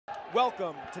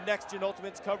Welcome to Next Gen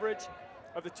Ultimate's coverage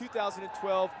of the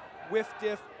 2012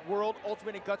 WIFDIF World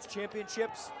Ultimate and Guts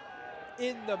Championships.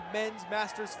 In the men's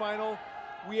Masters final,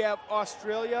 we have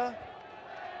Australia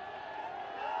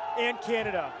and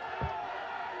Canada.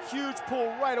 Huge pull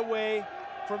right away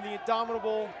from the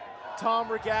indomitable Tom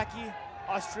Regacki,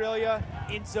 Australia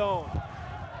in zone.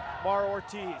 Mauro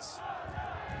Ortiz.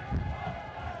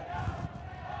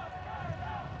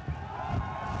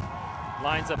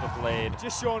 Lines up a blade.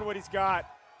 Just showing what he's got.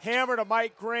 Hammer to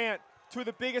Mike Grant, two of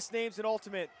the biggest names in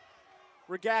Ultimate.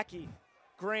 Regacki,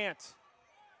 Grant.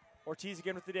 Ortiz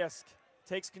again with the disc.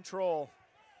 Takes control.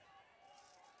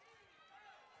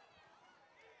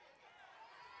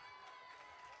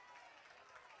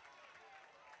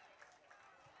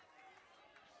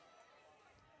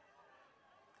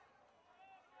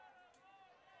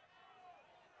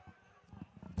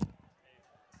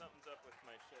 Something's up with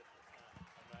my shit.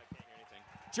 I can't hear anything.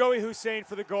 Joey Hussein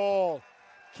for the goal.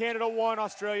 Canada 1,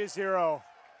 Australia 0.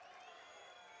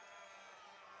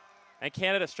 And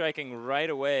Canada striking right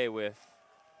away with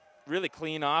really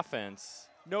clean offense.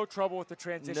 No trouble with the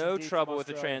transition. No D trouble from with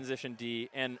the Australia. transition D.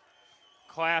 And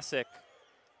classic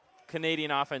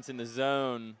Canadian offense in the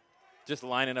zone, just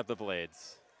lining up the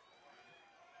blades.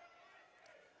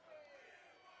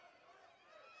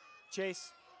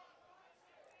 Chase,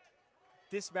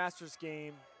 this Masters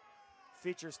game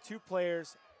features two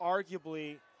players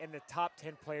arguably in the top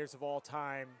 10 players of all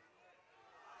time.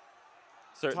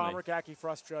 Certainly. Tom Regacki for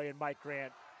Australia and Mike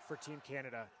Grant for Team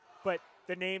Canada. But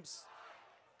the names,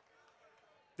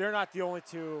 they're not the only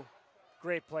two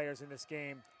great players in this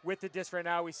game. With the disc right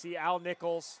now, we see Al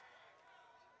Nichols.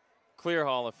 Clear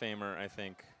Hall of Famer, I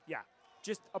think. Yeah,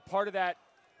 just a part of that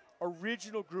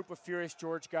original group of Furious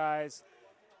George guys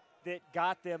that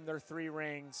got them their 3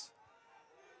 rings.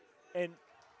 And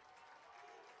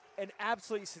an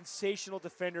absolutely sensational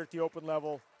defender at the open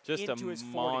level. Just into a his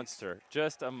 40s. monster.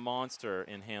 Just a monster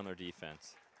in handler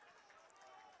defense.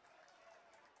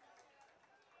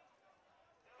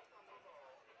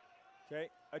 Okay,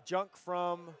 a junk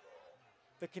from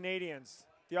the Canadians.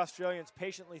 The Australians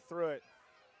patiently threw it.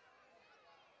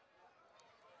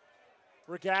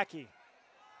 Regacki.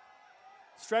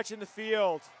 Stretching the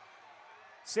field.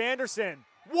 Sanderson.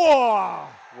 Whoa!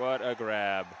 What a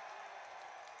grab.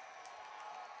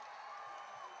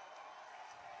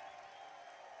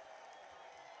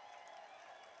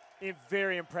 A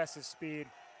very impressive speed.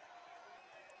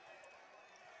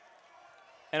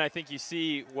 And I think you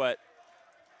see what,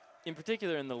 in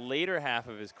particular in the later half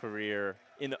of his career,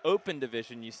 in the open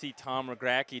division, you see Tom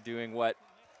Regacki doing what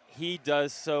he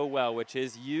does so well, which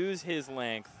is use his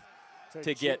length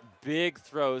to get big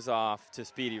throws off to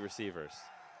speedy receivers.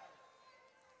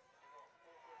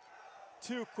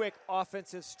 2 quick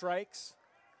offensive strikes.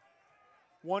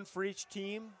 1 for each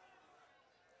team.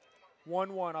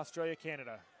 1-1 Australia,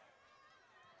 Canada.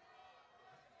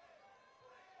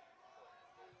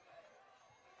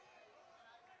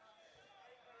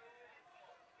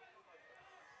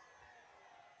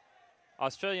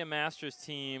 Australia Masters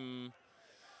team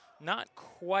not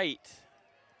quite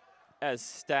as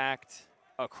stacked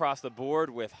across the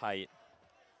board with height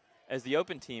as the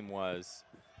open team was.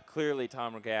 Clearly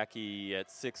Tom Regacki at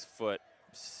 6'7",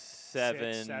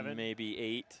 6'7". maybe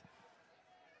 8.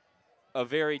 A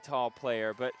very tall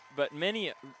player, but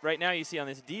many right now you see on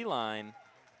this D line,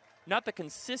 not the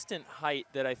consistent height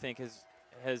that I think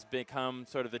has become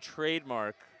sort of the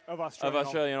trademark Of of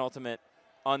Australian Ultimate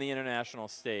on the international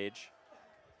stage.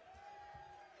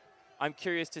 I'm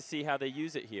curious to see how they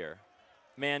use it here.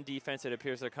 Man defense, it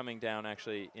appears they're coming down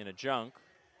actually in a junk.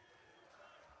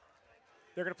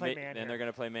 They're going to play man. And they're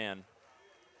going to play man.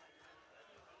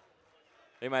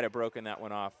 They might have broken that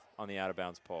one off on the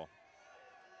out-of-bounds pole.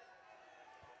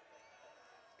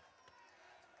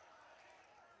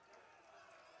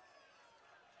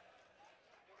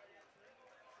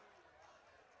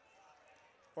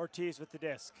 Ortiz with the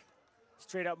disc.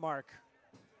 Straight up mark.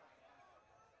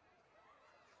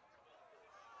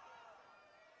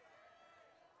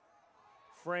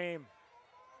 Frame.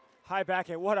 High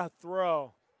back end. What a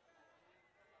throw.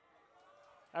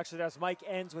 Actually, that's Mike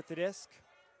Ends with the disc.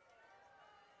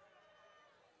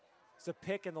 It's a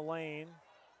pick in the lane.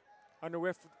 Under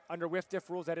WIFDIF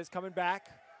rules, that is coming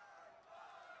back.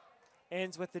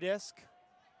 Ends with the disc.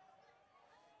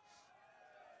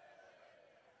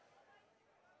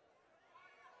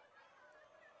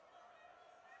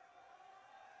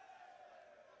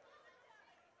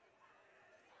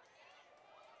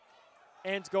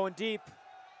 Ends going deep.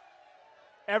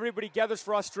 Everybody gathers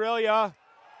for Australia.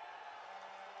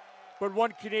 But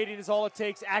 1 Canadian is all it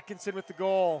takes. Atkinson with the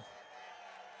goal.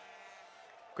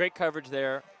 Great coverage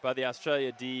there by the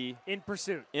Australia D. In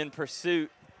pursuit. In pursuit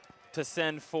to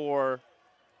send for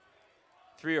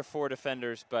 3 or 4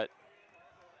 defenders, but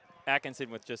Atkinson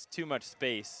with just too much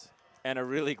space and a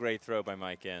really great throw by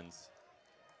Mike Enns.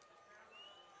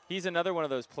 He's another one of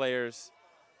those players,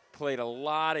 played a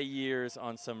lot of years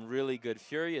on some really good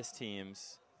Furious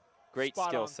teams. Great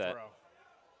skill set. Throw.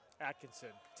 Atkinson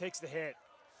takes the hit.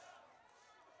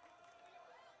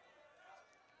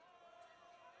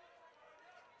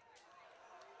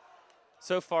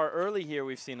 So far early here,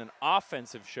 we've seen an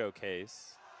offensive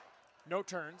showcase. No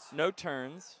turns. No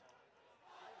turns.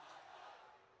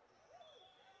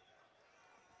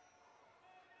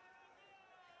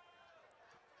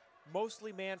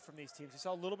 Mostly man from these teams. We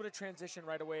saw a little bit of transition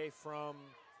right away from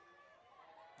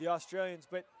the Australians,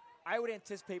 but I would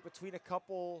anticipate between a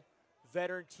couple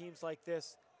veteran teams like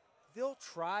this, they'll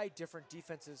try different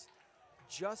defenses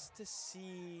just to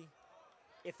see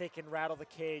if they can rattle the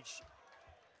cage,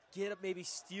 maybe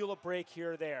steal a break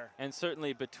here or there. And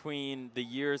certainly between the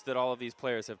years that all of these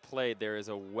players have played, there is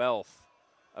a wealth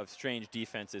of strange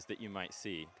defenses that you might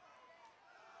see.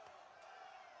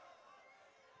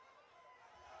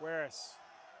 Wearis.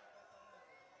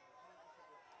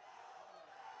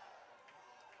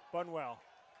 Bunwell.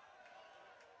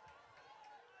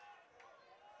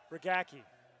 Regacki.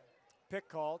 Pick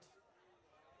called.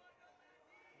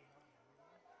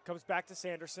 Comes back to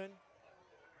Sanderson.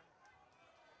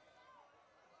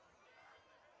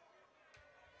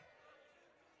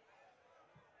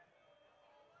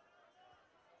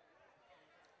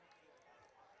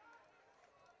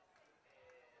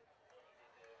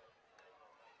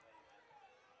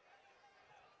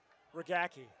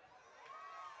 Regacki.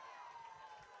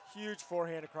 Huge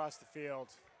forehand across the field.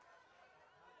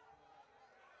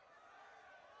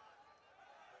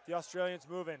 The Australians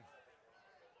moving.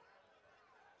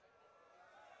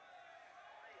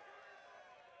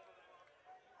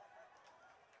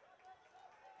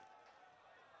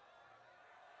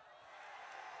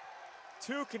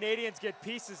 Two Canadians get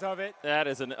pieces of it. That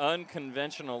is an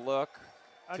unconventional look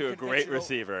to a great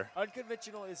receiver.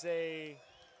 Unconventional is a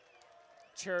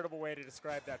charitable way to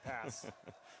describe that pass.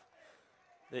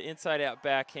 The inside-out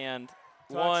backhand.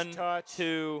 Touch, 1, touch.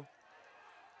 2,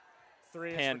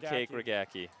 3 pancake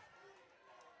Regacki.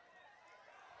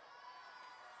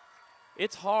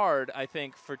 It's hard, I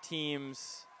think, for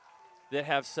teams that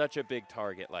have such a big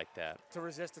target like that. To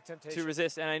resist the temptation. To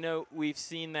resist, and I know we've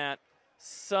seen that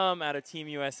some out of Team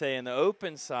USA in the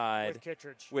open side. With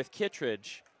Kittredge. With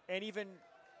Kittredge. And even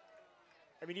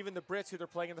the Brits who they're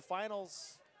playing in the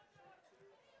finals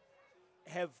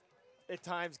have at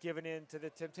times given in to the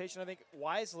temptation, I think,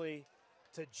 wisely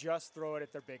to just throw it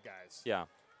at their big guys. Yeah.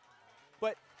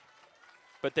 But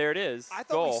there it is. I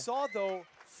thought we saw, though,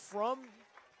 from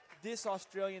this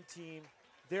Australian team,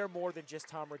 they're more than just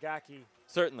Tom Regacki.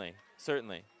 Certainly,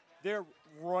 certainly. They're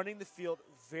running the field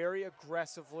very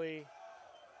aggressively.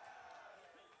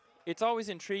 It's always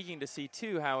intriguing to see,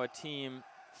 too, how a team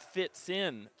fits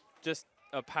in just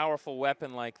a powerful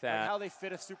weapon like that. And how they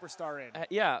fit a superstar in.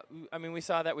 Yeah, I mean, we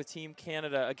saw that with Team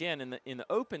Canada. Again, in the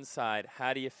open side,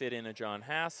 how do you fit in a John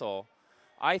Hassel?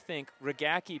 I think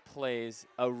Regacki plays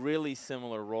a really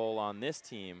similar role on this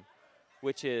team,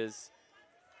 which is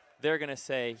they're going to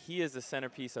say he is the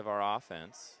centerpiece of our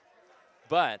offense,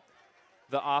 but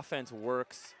the offense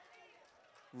works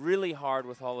really hard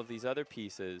with all of these other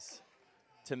pieces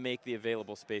to make the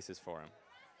available spaces for him.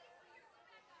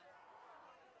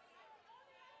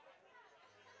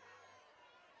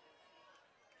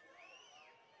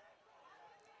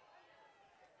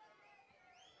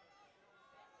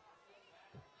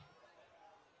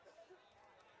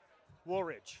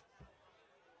 Woolridge.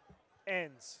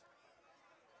 Ends.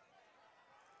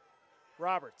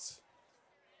 Roberts.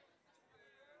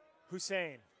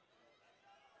 Hussein.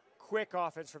 Quick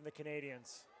offense from the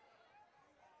Canadians.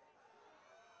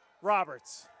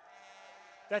 Roberts.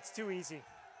 That's too easy.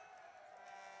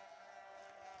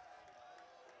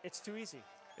 It's too easy.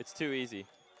 It's too easy.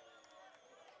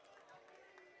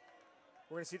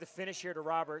 We're going to see the finish here to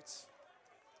Roberts.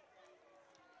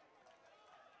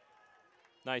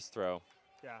 Nice throw.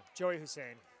 Yeah, Joey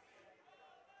Hussein.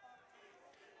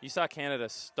 You saw Canada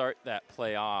start that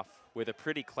play off with a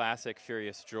pretty classic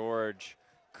Furious George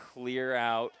clear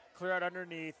out. Clear out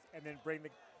underneath and then bring the...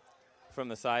 From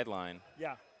the sideline.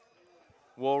 Yeah.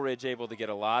 Woolridge able to get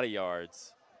a lot of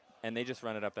yards, and they just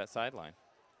run it up that sideline.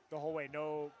 The whole way,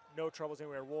 no troubles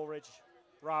anywhere. Woolridge,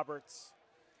 Roberts.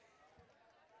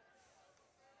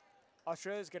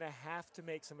 Australia's going to have to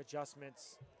make some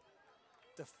adjustments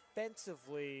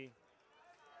defensively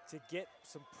to get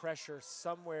some pressure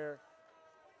somewhere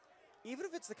even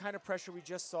if it's the kind of pressure we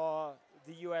just saw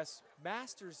the U.S.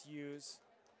 Masters use,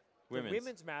 the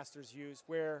women's Masters use,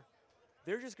 where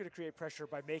they're just going to create pressure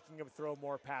by making them throw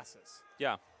more passes.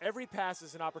 Yeah. Every pass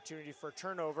is an opportunity for a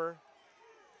turnover.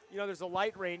 You know, there's a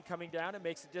light rain coming down. It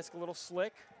makes the disc a little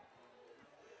slick.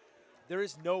 There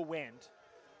is no wind.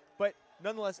 But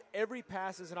nonetheless, every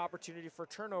pass is an opportunity for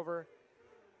turnover.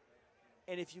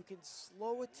 And if you can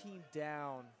slow a team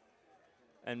down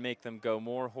and make them go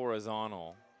more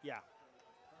horizontal. Yeah.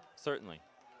 Certainly.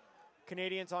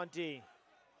 Canadians on D.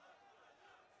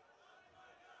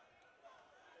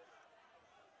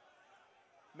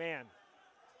 Man.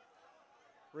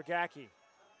 Regacki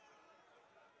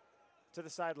to the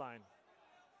sideline.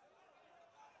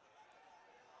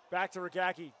 Back to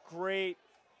Regacki. Great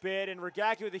bid. And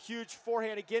Regacki with a huge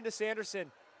forehand again to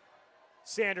Sanderson.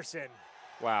 Sanderson.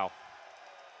 Wow.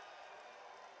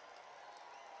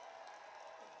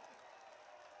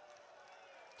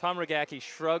 Tom Regacki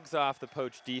shrugs off the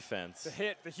poach defense.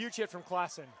 The huge hit from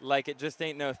Klassen. Like it just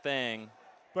ain't no thing.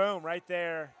 Boom, right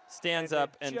there. Stands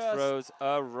up and throws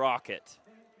a rocket.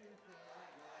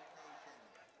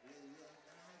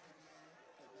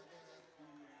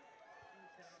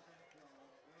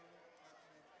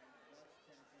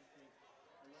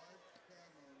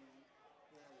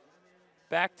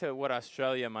 Back to what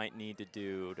Australia might need to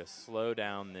do to slow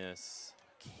down this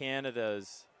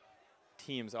Canada's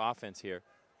team's offense here.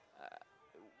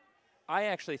 I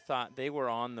actually thought they were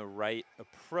on the right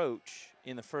approach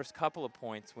in the first couple of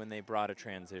points when they brought a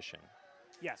transition.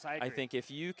 Yes, I agree. I think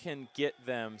if you can get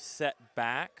them set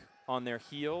back on their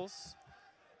heels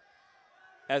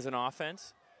as an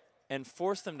offense and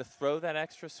force them to throw that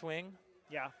extra swing,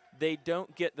 yeah, they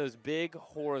don't get those big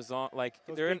horizontal, like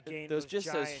those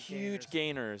huge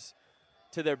gainers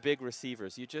to their big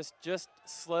receivers. You just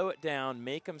slow it down,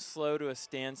 make them slow to a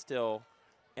standstill,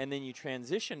 and then you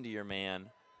transition to your man,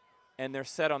 and they're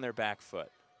set on their back foot.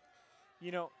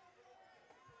 You know,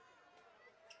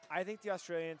 I think the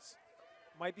Australians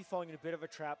might be falling in a bit of a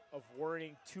trap of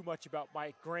worrying too much about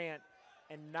Mike Grant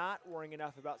and not worrying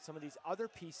enough about some of these other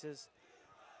pieces,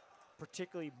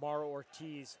 particularly Mauro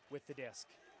Ortiz with the disc.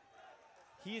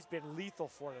 He has been lethal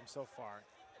for them so far.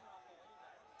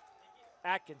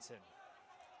 Atkinson.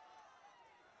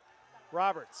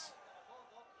 Roberts.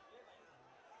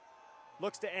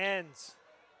 Looks to ends.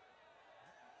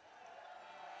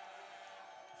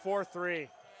 4-3.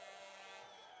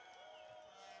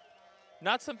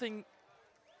 Not something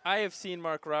I have seen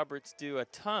Mark Roberts do a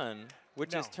ton,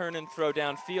 which is turn and throw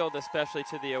downfield, especially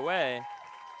to the away.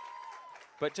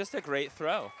 But just a great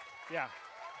throw. Yeah.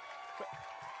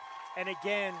 And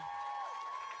again,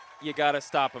 you got to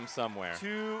stop him somewhere.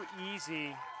 Too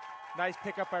easy. Nice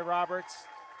pickup by Roberts.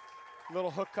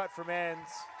 Little hook cut from ends.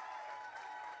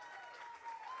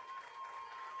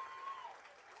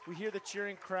 We hear the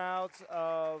cheering crowds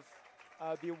of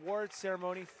the award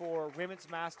ceremony for Women's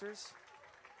Masters.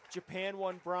 Japan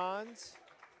won bronze,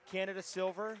 Canada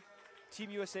silver, Team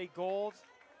USA gold,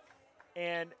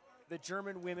 and the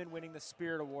German women winning the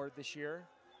Spirit Award this year.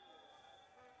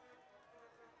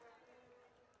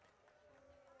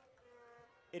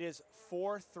 It is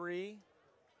 4-3.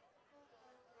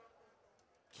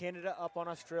 Canada up on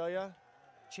Australia.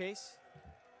 Chase,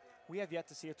 we have yet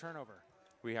to see a turnover.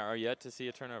 We are yet to see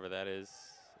a turnover. That is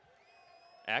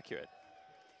accurate.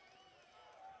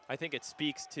 I think it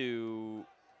speaks to,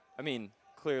 I mean,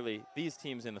 clearly these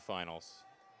teams in the finals.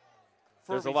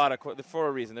 There's a lot of, for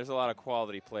a reason, there's a lot of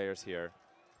quality players here.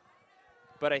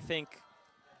 But I think,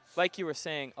 like you were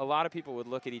saying, a lot of people would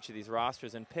look at each of these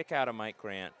rosters and pick out a Mike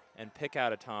Grant and pick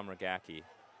out a Tom Regacki.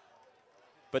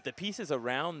 But the pieces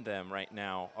around them right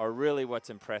now are really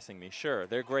what's impressing me. Sure,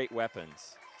 they're great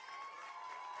weapons.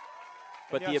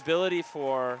 But the ability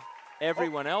for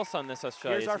everyone else on this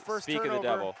Australia to speak of the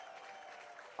devil.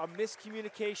 A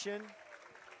miscommunication,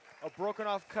 a broken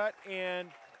off cut, and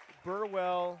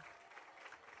Burwell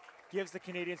gives the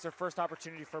Canadians their first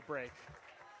opportunity for a break.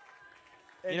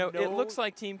 And you know, it looks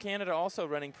like Team Canada also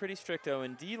running pretty strict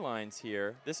O&D lines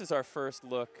here. This is our first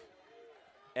look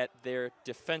at their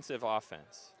defensive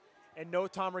offense. And no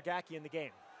Tom Regacki in the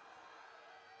game.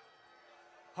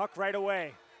 Huck right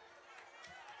away.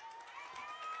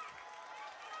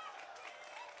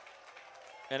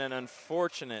 And an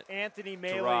unfortunate Anthony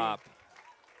Maley drop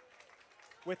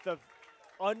with the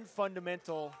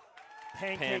unfundamental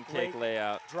pancake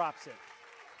layout. Drops it.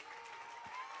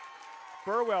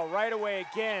 Burwell right away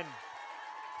again.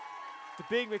 The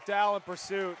big McDowell in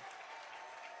pursuit.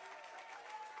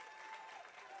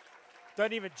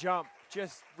 Doesn't even jump,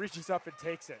 just reaches up and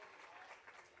takes it.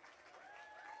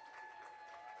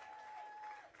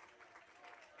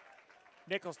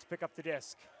 Nichols to pick up the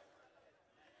disc.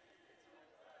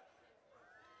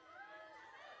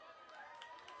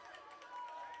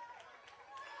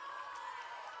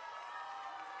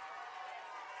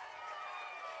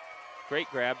 Great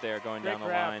grab there going Great down the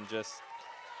grab. line. Just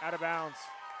Out of bounds.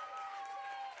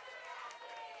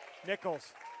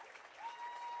 Nichols.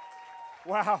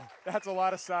 Wow, that's a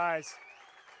lot of size.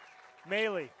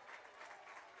 Maley.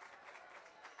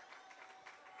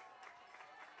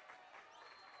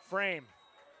 Frame.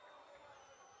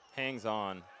 hangs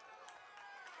on.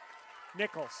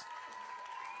 Nichols.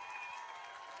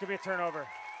 Could be a turnover.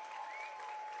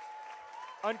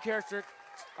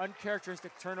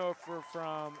 Uncharacteristic turnover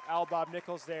from Al Bob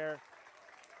Nichols there.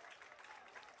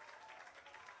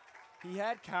 He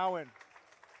had Cowan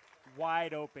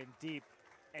wide open, deep,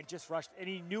 and just rushed. And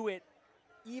he knew it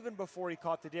even before he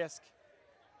caught the disc.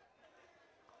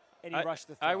 And he rushed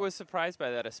the throw. I was surprised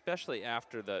by that, especially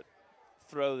after the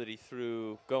throw that he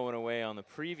threw going away on the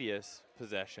previous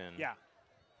possession. Yeah.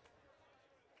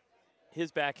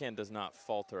 His backhand does not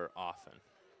falter often.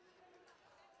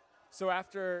 So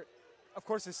after, of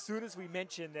course, as soon as we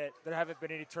mentioned that there haven't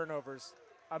been any turnovers,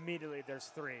 immediately there's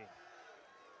 3.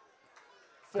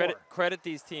 4. Credit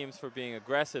these teams for being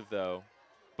aggressive, though.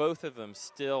 Both of them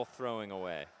still throwing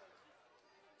away.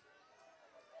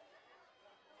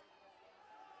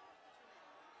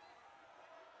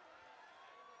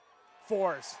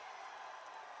 Fours.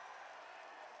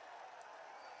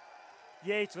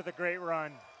 Yates with a great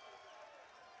run.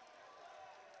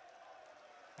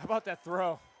 How about that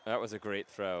throw? That was a great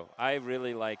throw. I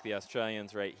really like the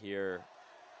Australians right here,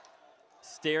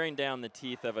 staring down the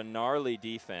teeth of a gnarly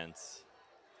defense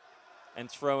and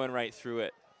throwing right through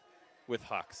it with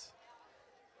hucks.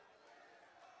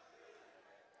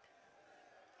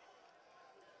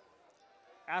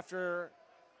 After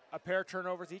a pair of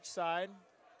turnovers each side,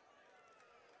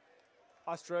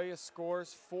 Australia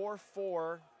scores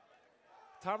 4-4.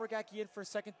 Tom Regacki in for a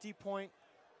second D point.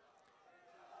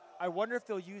 I wonder if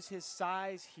they'll use his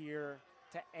size here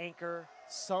to anchor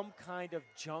some kind of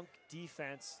junk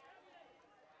defense.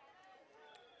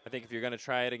 I think if you're going to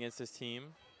try it against this team,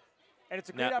 and it's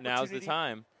a great opportunity. Now's the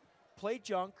time. Play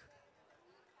junk.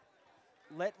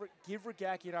 Give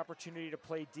Regacki an opportunity to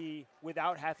play D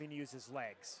without having to use his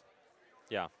legs.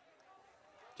 Yeah.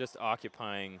 Just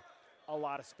occupying a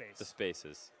lot of space. The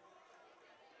spaces.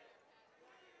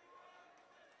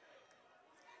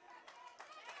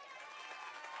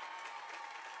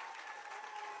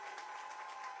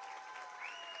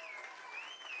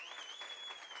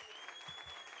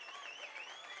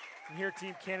 And here,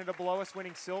 Team Canada below us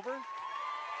winning silver.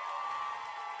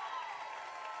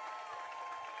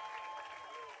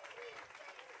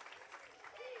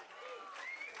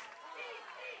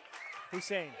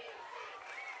 Hussein.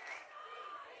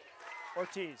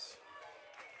 Ortiz.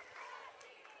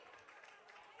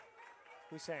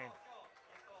 Hussein.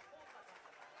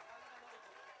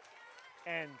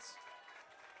 Ends.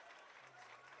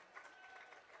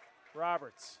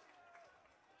 Roberts.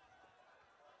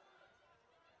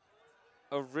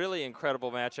 A really incredible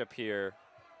matchup here.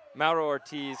 Mauro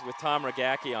Ortiz with Tom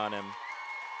Regacki on him.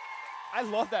 I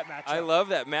love that matchup. I love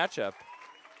that matchup.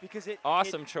 Because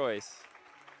awesome choice.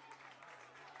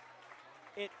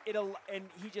 And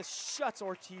he just shuts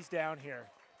Ortiz down here.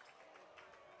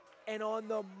 And on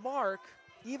the mark,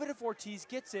 even if Ortiz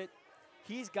gets it,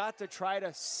 he's got to try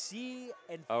to see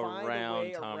and find a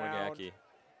way Tom around Regacki.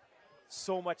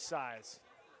 So much size.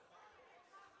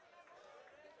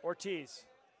 Ortiz.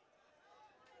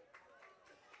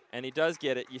 And he does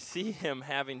get it. You see him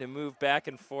having to move back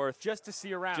and forth. Just to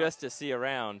see around. Just to see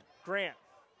around. Grant.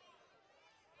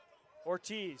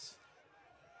 Ortiz.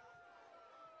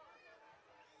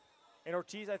 And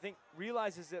Ortiz, I think,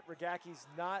 realizes that Regacki's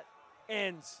not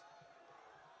ends.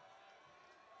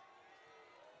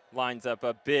 Lines up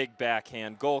a big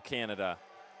backhand. Goal, Canada.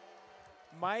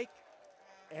 Mike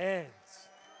ends.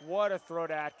 What a throw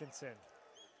to Atkinson.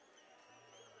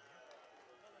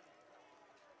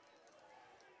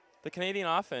 The Canadian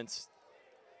offense,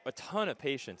 a ton of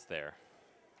patience there.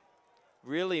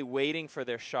 Really waiting for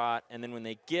their shot, and then when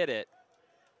they get it,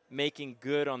 making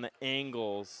good on the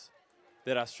angles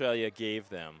that Australia gave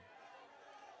them.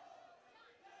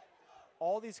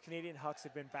 All these Canadian hucks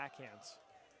have been backhands.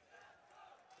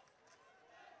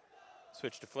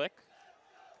 Switch to flick.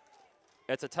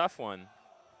 It's a tough one.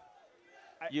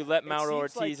 You let Mauro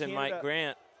Ortiz like and Mike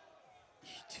Grant,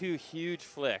 2 huge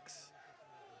flicks.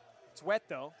 It's wet,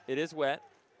 though. It is wet.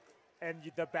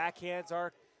 And the backhands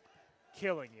are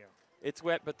killing you. It's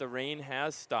wet, but the rain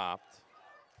has stopped,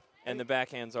 and the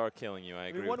backhands are killing you. I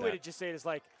agree with that. One way to just say it is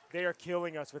like, they are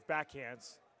killing us with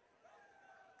backhands.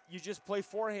 you just play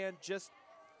forehand just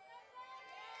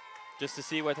to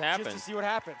see what happens. Just to see what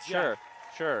happens. Sure,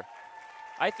 sure.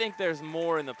 I think there's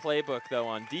more in the playbook, though,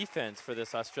 on defense for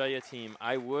this Australia team.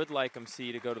 I would like them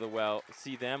see them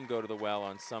go to the well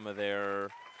on some of their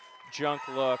junk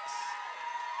looks.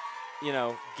 You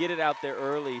know, get it out there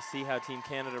early, see how Team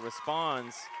Canada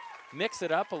responds, mix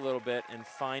it up a little bit, and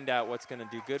find out what's going to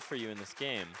do good for you in this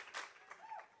game.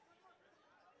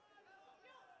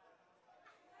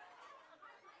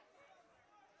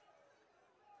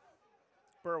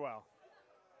 Burwell.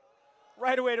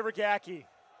 Right away to Regacki.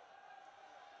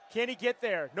 Can he get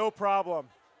there? No problem.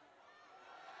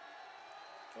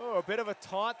 Oh, a bit of a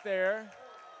taunt there.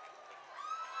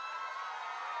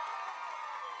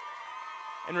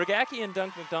 And Regacki and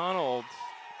Dunk McDonald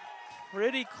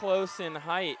pretty close in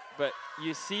height, but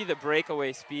you see the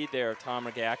breakaway speed there of Tom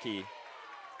Regacki.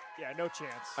 Yeah, no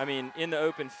chance. I mean, in the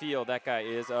open field, that guy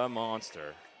is a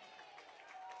monster.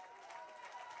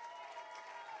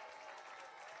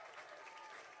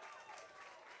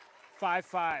 Five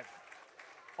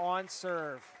on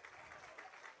serve.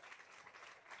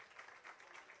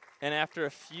 And after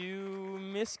a few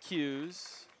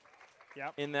miscues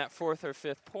in that 4th or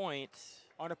 5th point.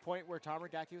 On a point where Tom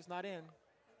Regacki was not in.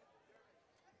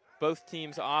 Both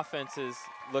teams' offenses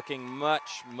looking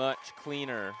much, much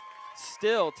cleaner.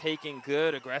 Still taking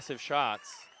good, aggressive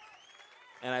shots.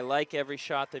 And I like every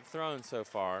shot they've thrown so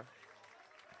far.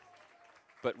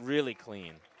 But really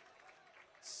clean.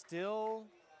 Still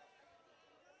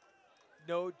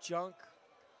no junk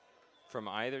from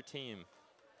either team.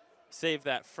 Save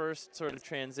that first sort of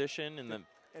transition in the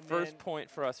first point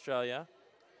for Australia.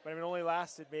 But I mean, it only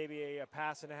lasted maybe a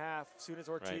pass and a half. As soon as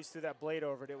Ortiz threw that blade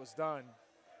over it, it was done.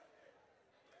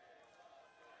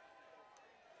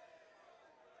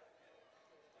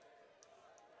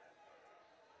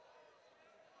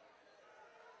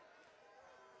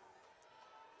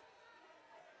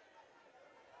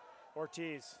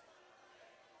 Ortiz.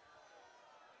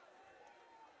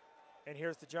 And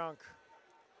here's the junk.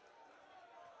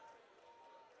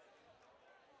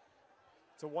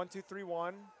 It's a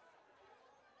 1-2-3-1.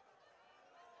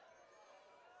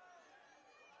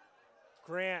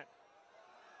 Grant,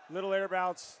 little air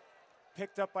bounce,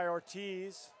 picked up by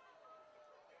Ortiz.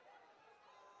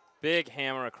 Big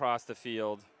hammer across the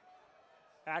field.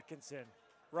 Atkinson,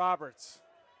 Roberts.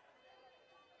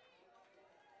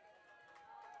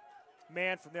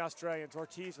 Man from the Australians,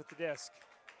 Ortiz with the disc.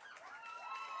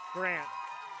 Grant.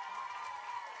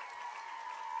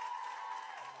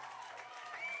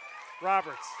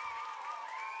 Roberts.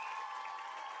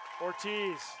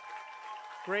 Ortiz.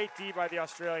 Great D by the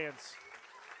Australians.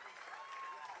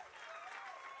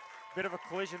 Bit of a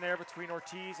collision there between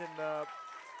Ortiz and the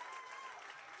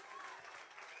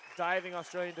diving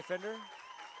Australian defender.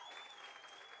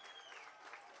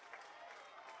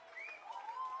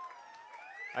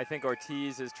 I think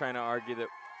Ortiz is trying to argue that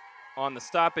on the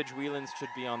stoppage, Whelans should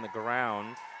be on the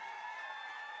ground.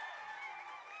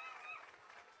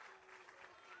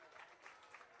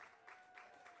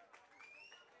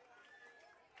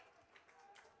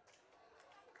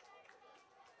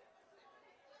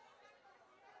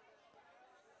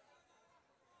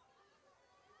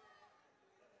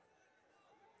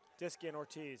 Disky and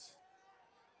Ortiz.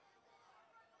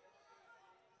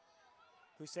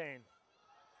 Hussein.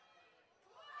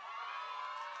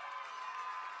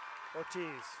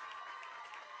 Ortiz.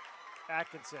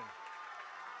 Atkinson.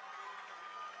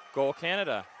 Goal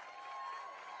Canada.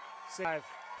 Save.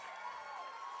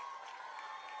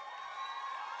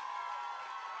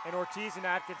 And Ortiz and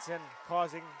Atkinson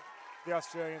causing the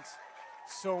Australians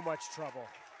so much trouble.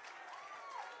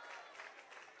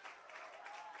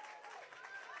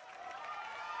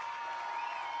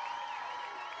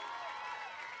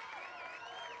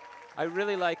 I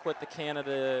really like what the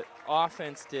Canada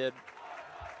offense did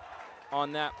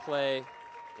on that play,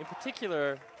 in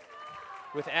particular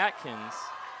with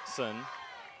Atkinson.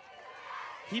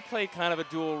 He played kind of a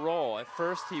dual role. At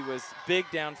first, he was big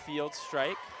downfield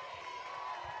strike,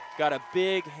 got a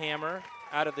big hammer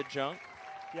out of the junk.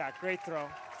 Yeah, great throw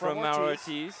from Mauro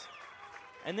Ortiz.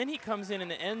 And then he comes in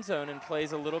the end zone and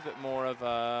plays a little bit more of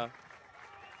a,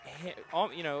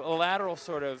 you know, a lateral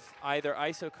sort of either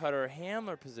iso cutter or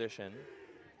handler position.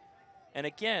 And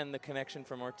again, the connection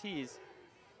from Ortiz.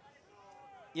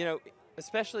 You know,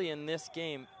 especially in this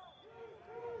game,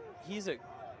 he's a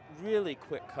really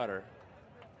quick cutter.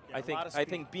 Yeah, I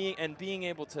think being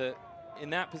able to, in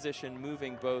that position,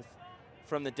 moving both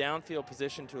from the downfield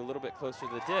position to a little bit closer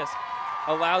to the disc,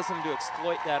 allows him to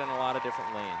exploit that in a lot of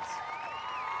different lanes.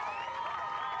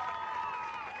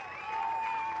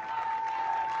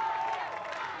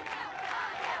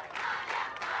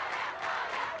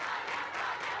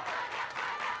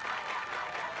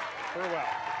 Burwell.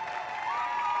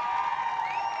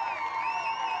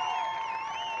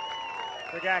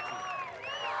 Regacki.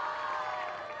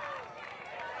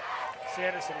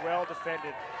 Sanderson well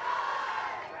defended.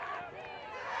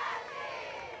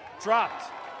 Dropped.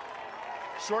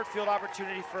 Short field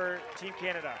opportunity for Team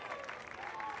Canada.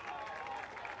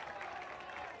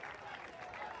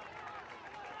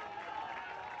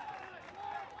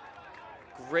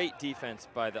 Great defense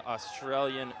by the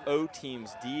Australian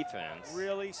O-Team's defense.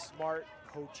 Really smart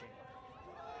coaching.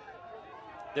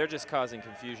 They're just causing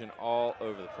confusion all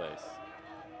over the place.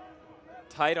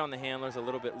 Tight on the handlers, a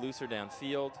little bit looser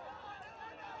downfield.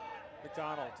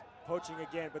 McDonald poaching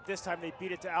again, but this time they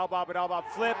beat it to Albob, and Albob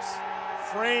flips.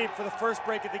 Frame for the first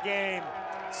break of the game.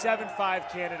 7-5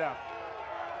 Canada.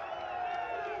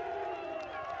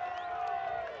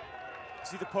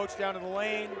 See the poach down in the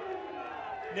lane.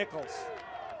 Nichols.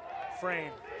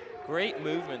 Frame. Great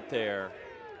movement there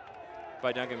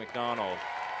by Duncan McDonald.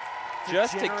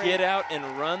 Just to get out and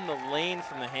run the lane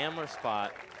from the handler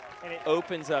spot, and it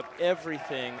opens up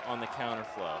everything on the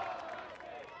counterflow.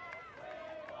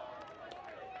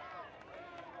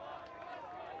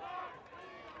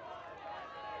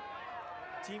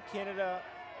 Team Canada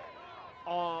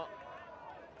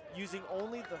using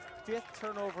only the 5th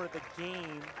turnover of the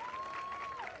game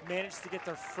managed to get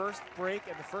their first break,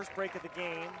 and the first break of the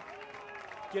game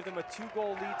give them a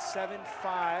 2-goal lead,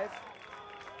 7-5.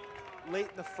 Late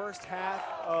in the first half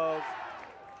of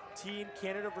Team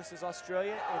Canada versus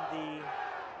Australia in the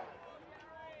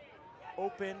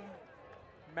Open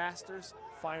Masters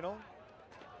final.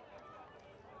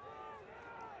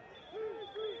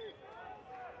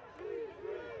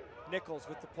 Nichols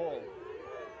with the pull.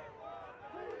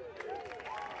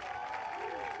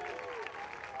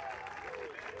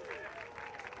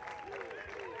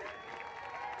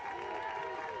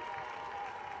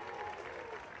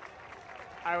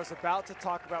 I was about to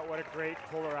talk about what a great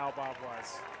puller Albob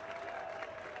was.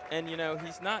 And you know,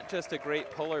 he's not just a great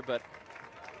puller, but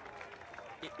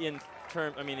he's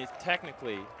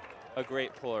technically a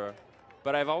great puller,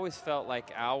 but I've always felt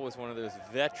like Al was one of those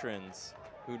veterans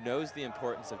who knows the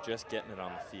importance of just getting it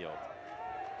on the field.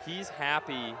 He's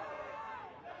happy,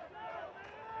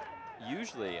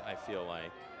 usually I feel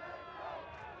like,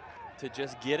 to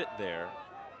just get it there.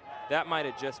 That might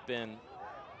have just been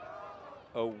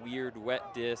a weird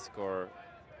wet disc or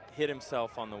hit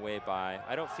himself on the way by.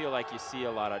 I don't feel like you see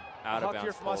a lot of out of bounds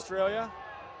here from pulls. Australia.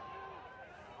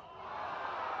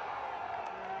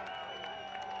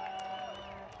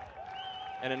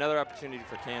 And another opportunity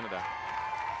for Canada.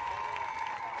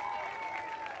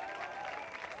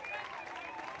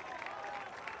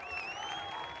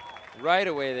 Right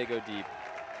away they go deep.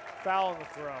 Foul on the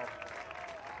throw.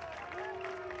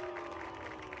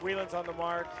 Whelan's on the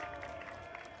mark.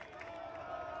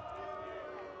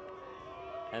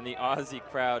 And the Aussie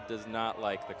crowd does not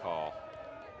like the call.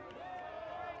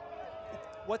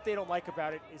 What they don't like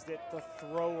about it is that the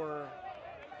thrower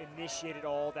initiated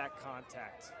all that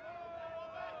contact.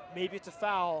 Maybe it's a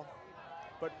foul,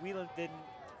 but Whelan didn't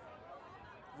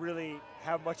really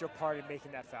have much of a part in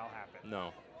making that foul happen.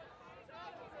 No.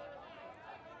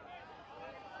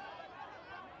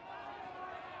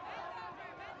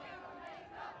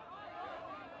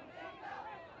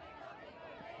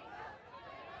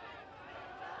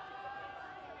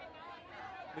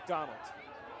 McDonald.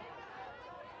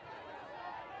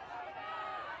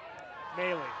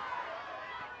 Maley.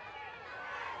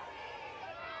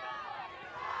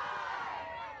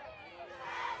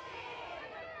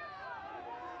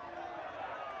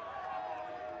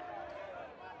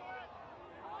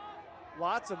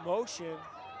 Lots of motion,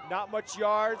 not much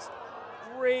yards.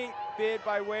 Great bid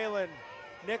by Whelan.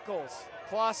 Nichols,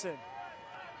 Clausen.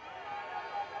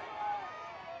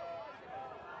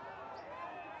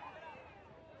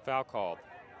 Foul called.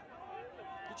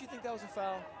 Did you think that was a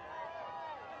foul?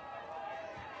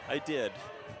 I did.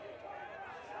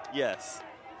 Yes.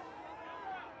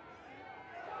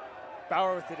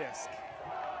 Bauer with the disc.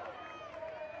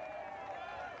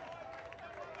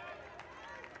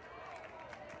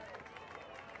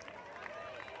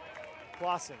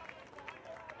 Clausen.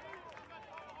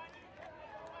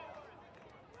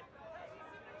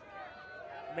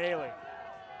 Maley.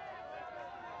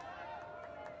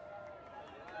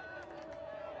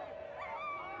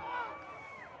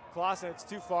 Clausen, it's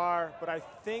too far, but I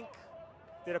think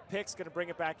that a pick's going to bring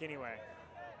it back anyway.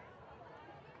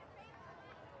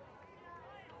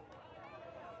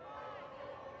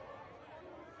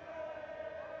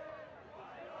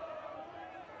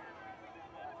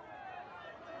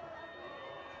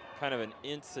 Kind of an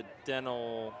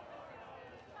incidental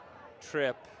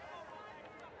trip.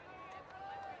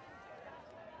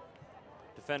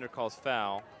 Defender calls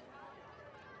foul.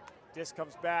 Disc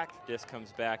comes back. Disc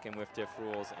comes back in with diff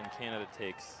rules, and Canada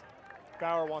takes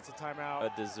Bauer wants a timeout.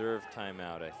 a deserved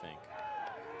timeout, I think.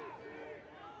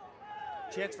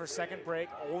 Chance for a second break.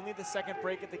 Only the second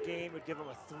break of the game would give them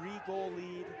a 3-goal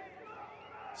lead.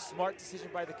 Smart decision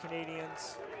by the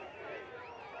Canadians.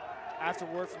 After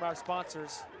word from our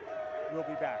sponsors, we'll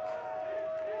be back.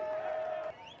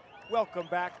 Welcome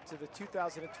back to the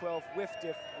 2012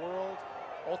 WIFDIF World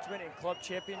Ultimate and Club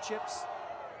Championships.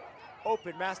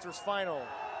 Open Masters Final.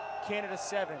 Canada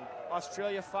 7,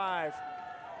 Australia 5.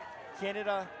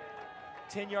 Canada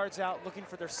 10 yards out, looking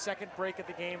for their second break of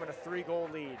the game and a 3-goal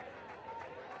lead.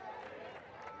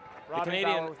 Robin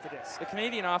Bauer with the disc. The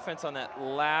Canadian offense on that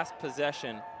last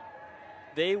possession,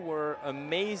 they were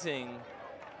amazing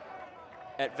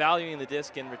at valuing the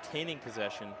disc and retaining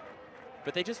possession,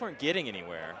 but they just weren't getting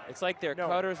anywhere. It's like their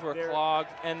cutters were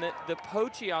clogged, and the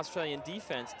poachy Australian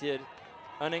defense did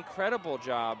an incredible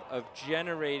job of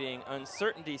generating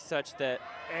uncertainty such that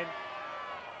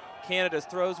Canada's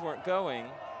throws weren't going.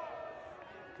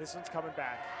 This one's coming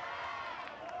back.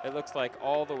 It looks like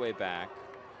all the way back.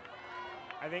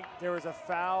 I think there was a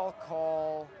foul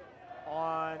call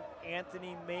on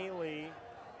Anthony Maley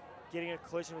getting a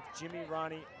collision with Jimmy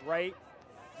Ronnie right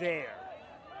there.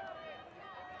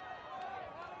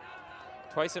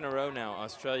 Twice in a row now,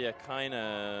 Australia kind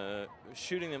of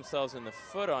shooting themselves in the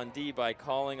foot on D by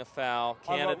calling a foul.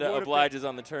 Canada obliges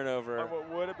on the turnover. On what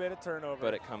would have been a turnover.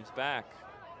 But it comes back.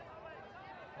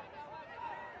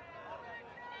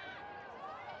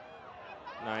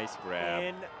 Nice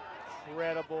grab.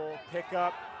 Incredible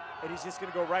pickup, and he's just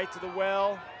going to go right to the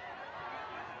well.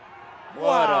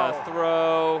 What a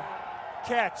throw.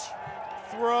 Catch,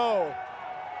 throw.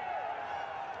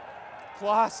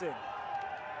 Clausen.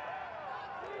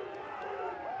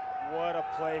 What a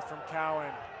play from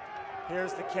Cowan.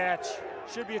 Here's the catch.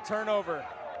 Should be a turnover.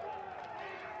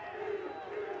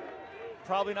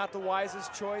 Probably not the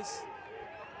wisest choice.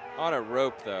 On a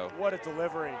rope, though. What a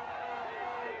delivery.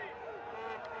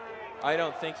 I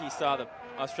don't think he saw the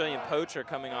Australian poacher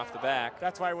coming off the back.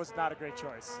 That's why it was not a great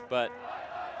choice. But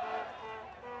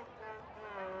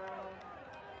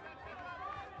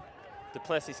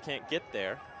Duplessis can't get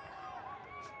there.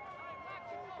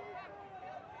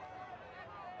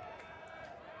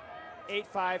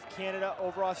 (8-5) Canada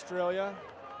over Australia.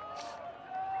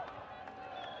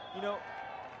 You know,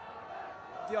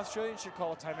 the Australians should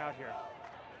call a timeout here.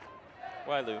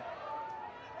 Why, Lou?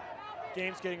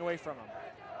 Game's getting away from them.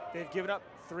 They've given up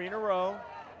 3 in a row.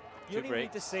 You don't even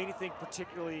breaks. need to say anything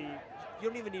particularly. You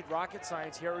don't even need rocket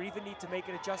science here or even need to make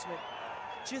an adjustment.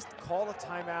 Just call a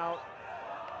timeout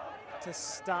to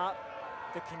stop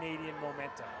the Canadian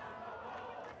momentum.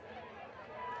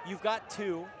 You've got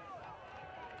 2.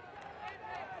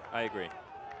 I agree.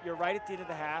 You're right at the end of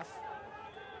the half.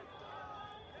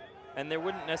 And there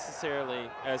wouldn't necessarily,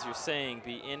 as you're saying,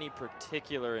 be any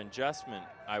particular adjustment.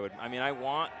 I mean, I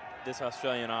want this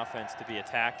Australian offense to be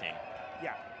attacking.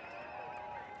 Yeah.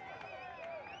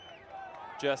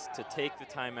 Just to take the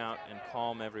timeout and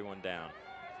calm everyone down.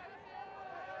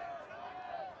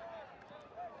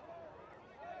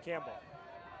 Campbell.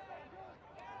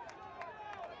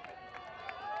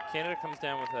 Canada comes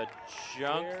down with a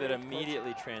junk that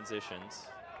immediately transitions.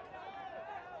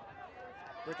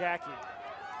 Regacki.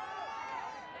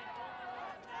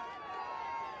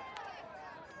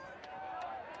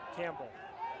 Campbell.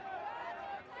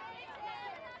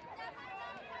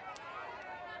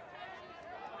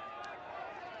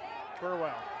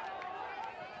 Burwell.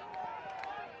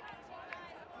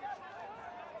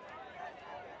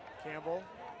 Campbell.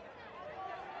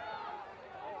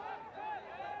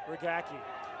 Regacki.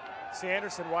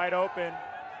 Sanderson wide open.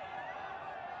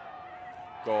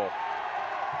 Goal.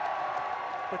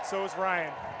 But so is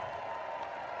Ryan.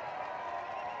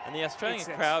 And the Australian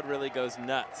 8-6. crowd really goes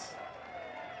nuts.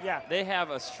 Yeah. They have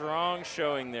a strong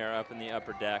showing there up in the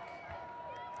upper deck.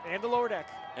 And the lower deck.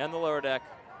 And the lower deck.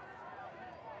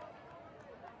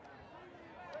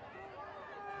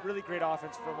 Really great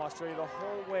offense from Australia the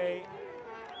whole way.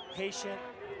 Patient,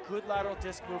 good lateral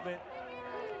disc movement.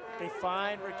 They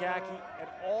find Regacki, and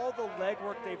all the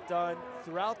legwork they've done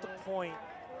throughout the point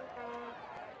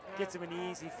gets him an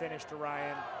easy finish to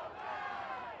Ryan.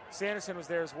 Sanderson was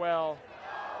there as well.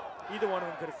 Either one of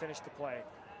them could have finished the play.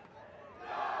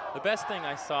 The best thing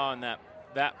I saw in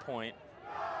that point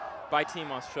by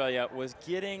Team Australia was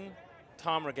getting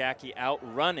Tom Regacki out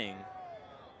running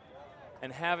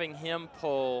and having him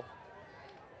pull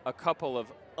a couple of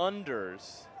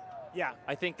unders. Yeah.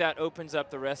 I think that opens up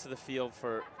the rest of the field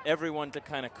for everyone to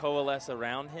kind of coalesce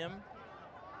around him.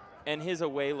 And his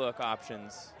away look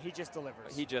options, He just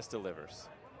delivers. he just delivers.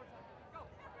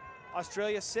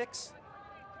 Australia 6,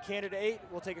 Canada 8.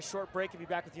 We'll take a short break and be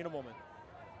back with you in a moment.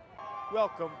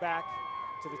 Welcome back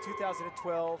to the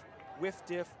 2012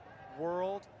 WIFDIF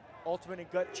World Ultimate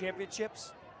and Gut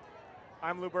Championships.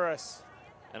 I'm Lou Burris.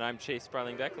 And I'm Chase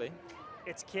Sparling-Beckley.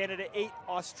 It's Canada 8,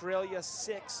 Australia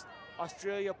 6.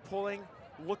 Australia pulling,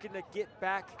 looking to get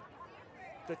back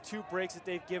the 2 breaks that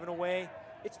they've given away.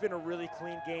 It's been a really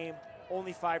clean game,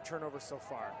 only 5 turnovers so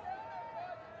far.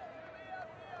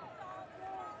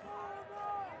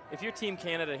 If you're Team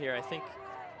Canada here, I think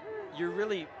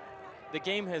the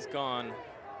game has gone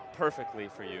perfectly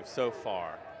for you so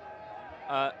far.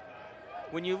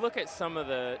 When you look at some of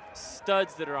the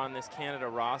studs that are on this Canada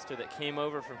roster that came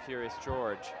over from Furious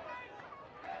George,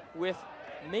 with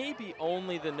maybe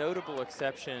only the notable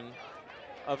exception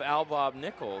of Al Bob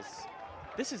Nichols,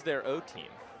 this is their O team.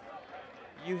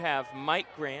 You have Mike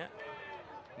Grant,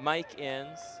 Mike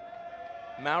Enns,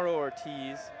 Mauro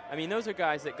Ortiz. I mean, those are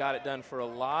guys that got it done for a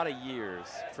lot of years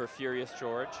for Furious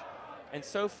George. And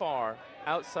so far,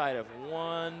 outside of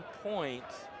 1 point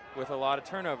with a lot of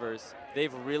turnovers,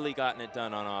 they've really gotten it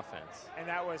done on offense. And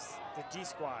that was the D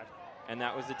squad. And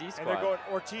that was the D squad. And they're going,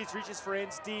 Ortiz reaches for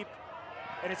Enns deep,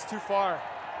 and it's too far.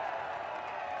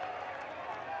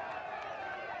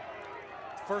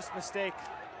 First mistake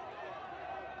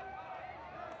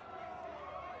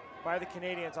by the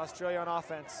Canadians. Australia on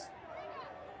offense.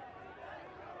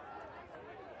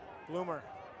 Bloomer.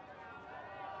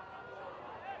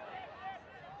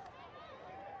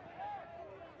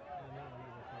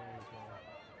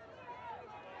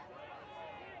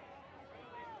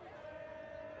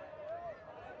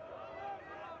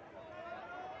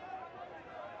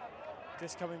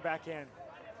 Just coming back in.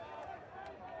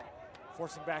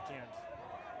 Forcing backhand.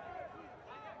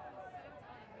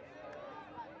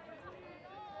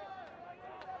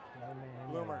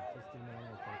 Bloomer.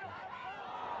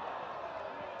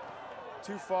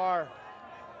 Too far.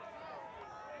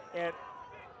 And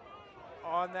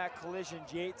on that collision,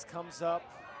 Yates comes up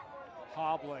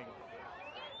hobbling.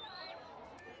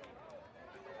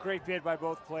 Great bid by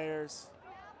both players.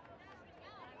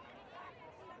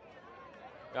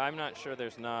 I'm not sure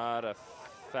there's not a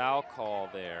foul call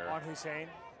there. On Hussein?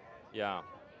 Yeah.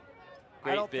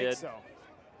 Great I don't bid. think so.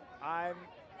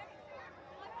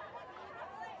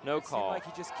 No it call. Seemed like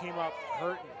he just came up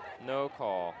hurting. No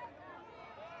call.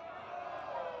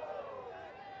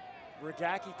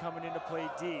 Regacki coming in to play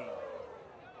D.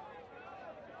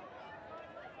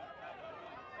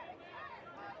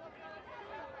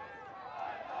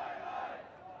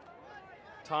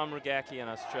 Tom Regacki in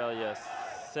Australia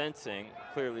sensing,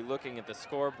 clearly looking at the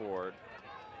scoreboard,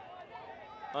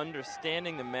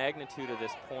 understanding the magnitude of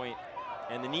this point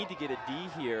and the need to get a D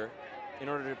here in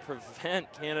order to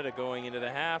prevent Canada going into the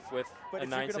half with a 9-6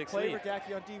 lead. But if you're going to play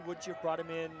Regacki on D, would you have brought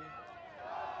him in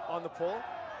on the pull?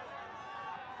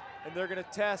 And they're going to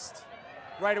test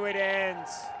right away to Enns.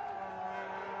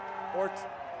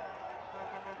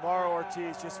 Mauro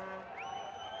Ortiz just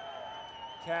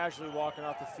casually walking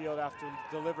off the field after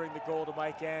delivering the goal to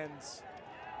Mike Enns.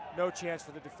 No chance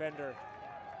for the defender.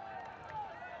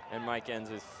 And Mike Enns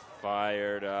is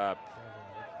fired up.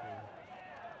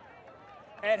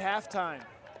 At halftime,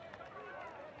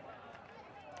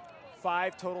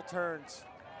 5 total turns.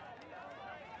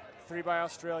 3 by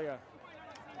Australia.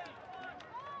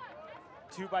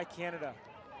 2 by Canada.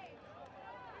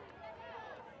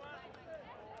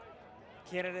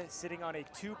 Canada sitting on a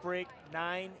 2-break,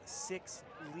 9-6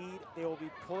 lead. They will be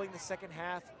pulling the second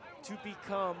half to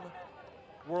become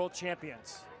world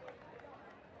champions.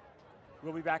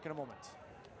 We'll be back in a moment.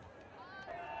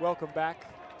 Welcome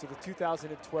back to the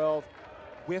 2012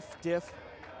 WIFDIF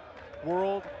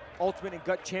World Ultimate and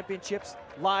Gut Championships,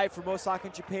 live from Osaka,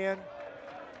 Japan.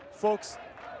 Folks,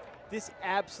 this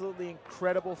absolutely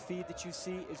incredible feed that you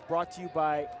see is brought to you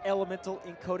by Elemental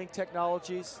Encoding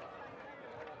Technologies.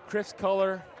 Crisp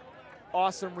color,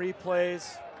 awesome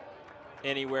replays.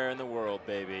 Anywhere in the world,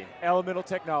 baby. Elemental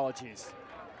Technologies.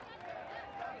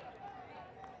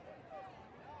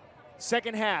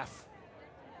 Second half,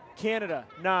 Canada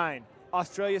 9,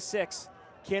 Australia 6.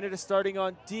 Canada starting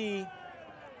on D.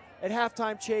 At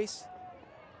halftime, Chase,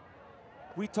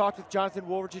 we talked with Jonathan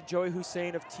Woolridge and Joey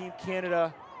Hussein of Team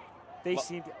Canada. They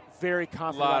seemed very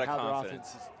confident about how their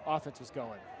offense was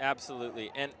going. Absolutely.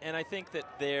 And I think that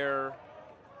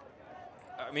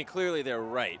clearly they're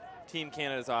right. Team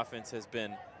Canada's offense has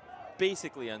been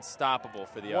basically unstoppable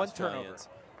for the Australians.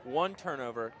 One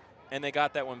turnover, and they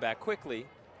got that one back quickly.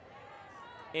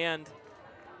 And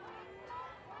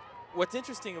what's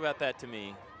interesting about that to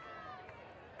me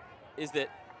is that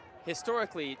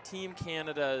historically, Team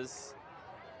Canada's,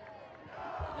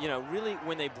 really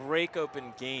when they break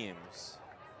open games,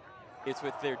 it's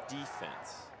with their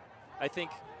defense. I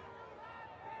think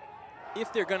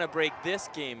if they're going to break this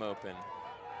game open,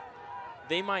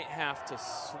 they might have to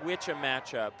switch a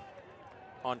matchup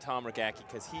on Tom Regacki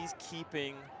because he's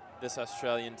keeping this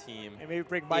Australian team. And maybe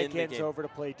bring Mike Enns over to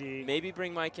play D. Maybe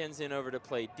bring Mike Enns in over to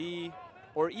play D,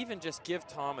 or even just give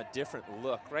Tom a different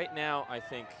look. Right now, I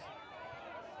think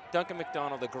Duncan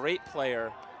McDonald, a great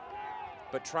player,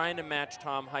 but trying to match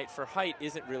Tom height for height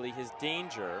isn't really his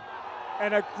danger.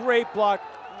 And a great block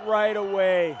right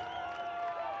away.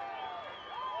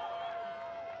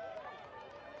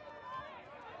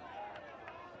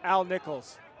 Al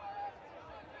Nichols.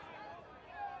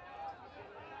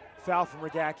 Foul from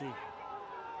Regacki.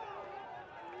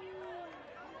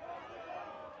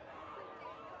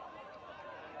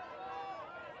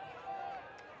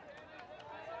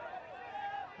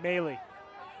 Maley.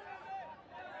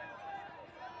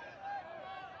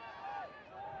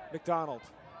 McDonald.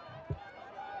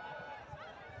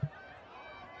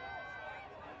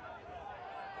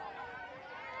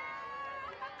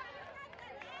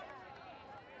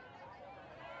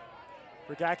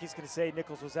 Regacki's going to say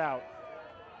Nichols was out.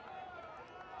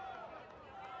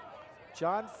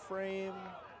 John Frame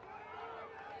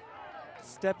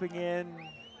stepping in.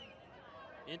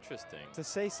 Interesting. To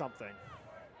say something.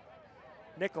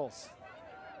 Nichols.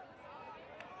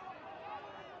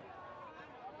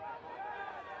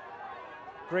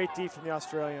 Great D from the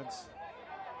Australians.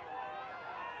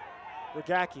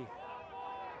 Regacki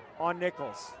on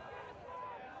Nichols.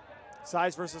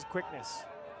 Size versus quickness.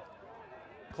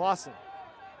 Clausen.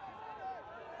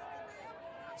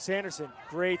 Sanderson,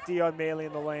 great D on Maley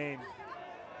in the lane.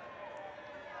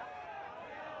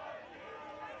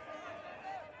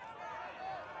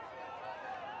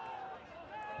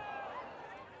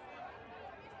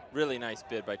 Really nice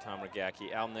bid by Tom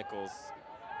Regacki. Al Nichols,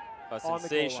 a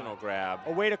sensational grab.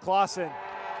 Away to Clausen.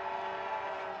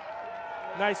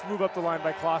 Nice move up the line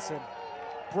by Clausen.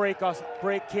 Break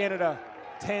Canada,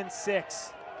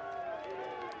 10-6.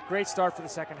 Great start for the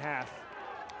second half.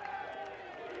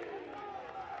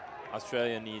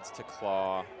 Australia needs to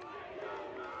claw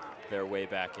their way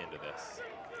back into this.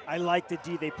 I like the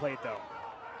D they played, though.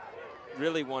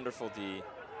 Really wonderful D.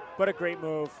 But a great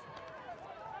move.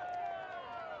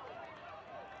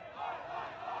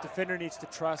 Defender needs to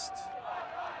trust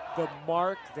the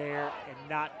mark there and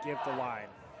not give the line.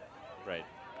 Right.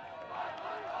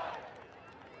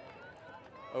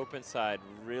 Open side,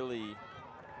 really.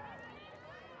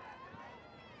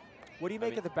 What do you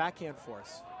make of the backhand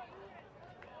force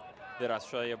that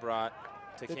Australia brought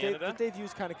to Canada? That they've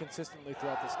used kind of consistently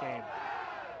throughout this game.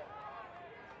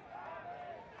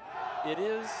 It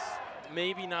is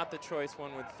maybe not the choice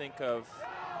one would think of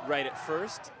right at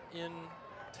first in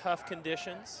tough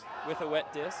conditions with a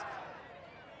wet disc,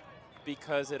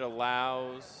 because it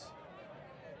allows,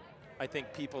 I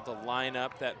think, people to line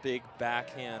up that big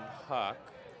backhand huck.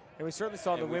 And we certainly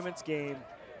saw in the women's game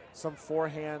some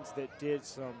forehands that did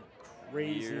some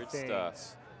crazy things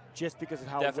stuff. Just because of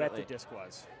how wet the disc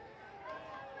was.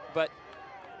 But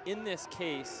in this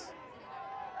case,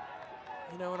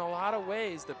 in a lot of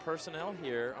ways, the personnel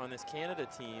here on this Canada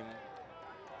team,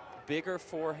 bigger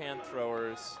forehand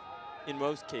throwers in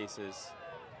most cases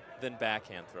than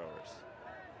backhand throwers.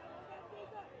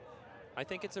 I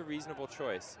think it's a reasonable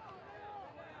choice.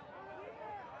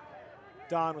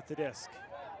 Don with the disc.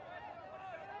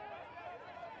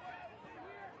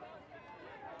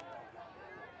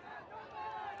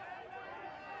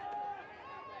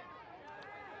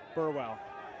 Burwell.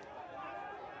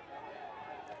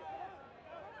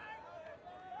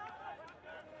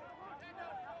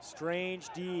 Strange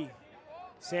D.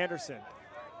 Sanderson.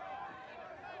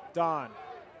 Don.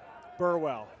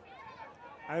 Burwell.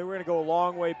 I think we're going to go a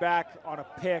long way back on a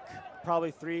pick,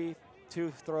 probably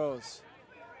 3-2 throws.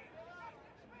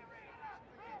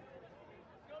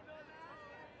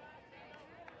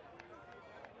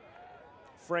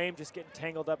 Frame just getting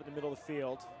tangled up in the middle of the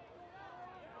field.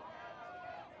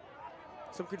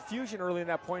 Some confusion early in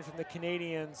that point from the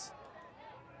Canadians.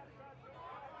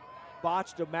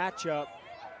 Botched a matchup.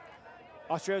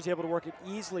 Australia's able to work it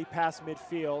easily past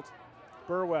midfield.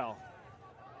 Burwell.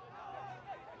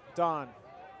 Don.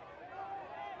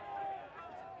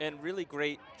 And really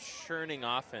great churning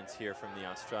offense here from the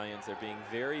Australians. They're being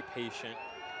very patient.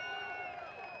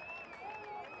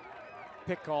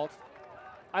 Pick called.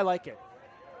 I like it.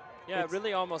 Yeah,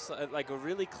 really almost like a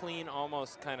really clean,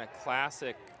 almost kind of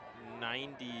classic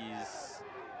 90s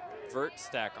vert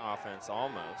stack offense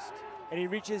almost. And he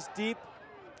reaches deep,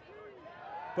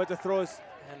 but the throw is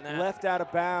And that, left out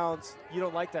of bounds. You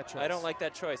don't like that choice. I don't like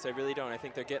that choice. I really don't. I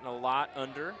think they're getting a lot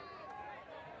under.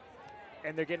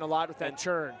 And they're getting a lot with that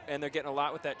churn. And they're getting a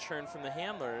lot with that churn from the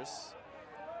handlers.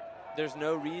 There's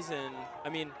no reason. I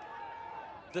mean,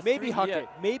 maybe Huckett.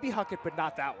 Maybe Huckett, but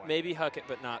not that one. Maybe Huckett,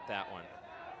 but not that one.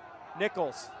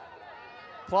 Nichols.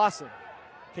 Clausen.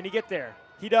 Can he get there?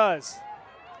 He does.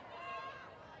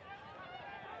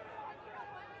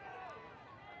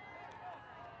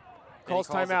 Calls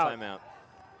timeout.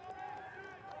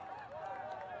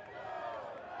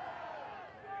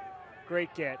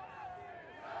 Great get.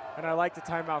 And I like the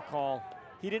timeout call.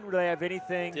 He didn't really have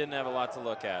anything. Didn't have a lot to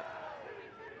look at.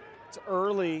 It's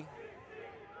early.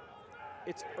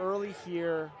 It's early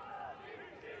here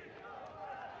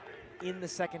in the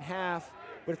second half.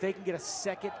 But if they can get a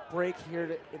second break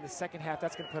here in the second half,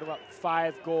 that's going to put about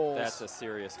 5 goals. That's a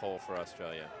serious hole for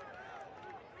Australia.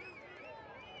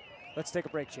 Let's take a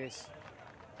break, Chase.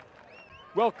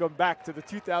 Welcome back to the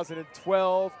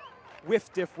 2012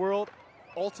 Whiff Diff World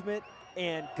Ultimate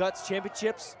and Guts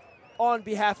Championships. On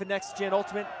behalf of Next Gen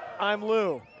Ultimate, I'm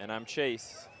Lou. And I'm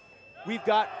Chase. We've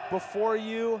got before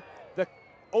you the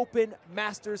Open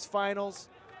Masters Finals.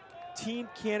 Team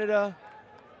Canada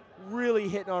really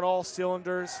hitting on all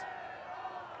cylinders.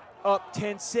 Up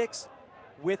 10-6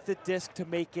 with the disc to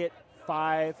make it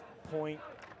 5-point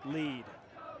lead.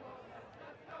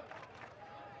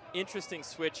 Interesting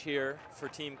switch here for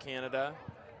Team Canada.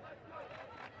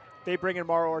 They bring in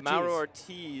Mauro Ortiz. Mauro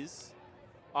Ortiz,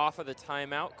 off of the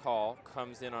timeout call,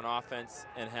 comes in on offense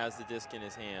and has the disc in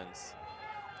his hands.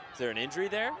 Is there an injury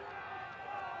there?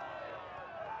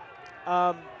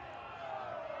 I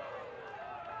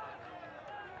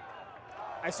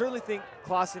certainly think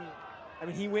Clausen, I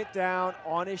mean, he went down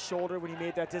on his shoulder when he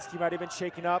made that disc. He might have been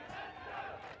shaken up.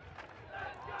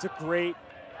 It's a great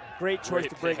choice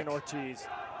to bring in Ortiz.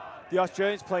 The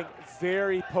Australians playing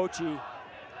very poachy.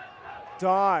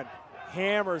 Don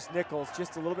hammers Nichols,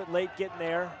 just a little bit late getting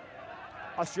there.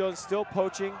 Australians still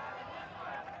poaching.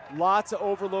 Lots of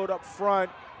overload up front.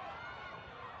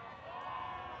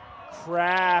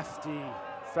 Crafty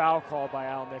foul call by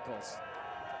Al Nichols.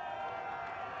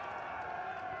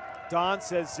 Don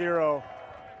says 0.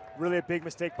 Really a big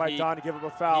mistake by Don to give him a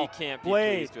foul. He can't be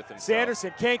Blade, pleased with himself.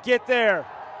 Sanderson can't get there.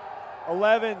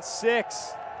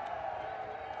 11-6.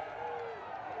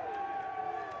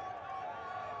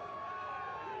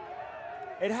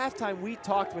 At halftime, we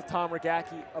talked with Tom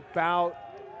Regacki about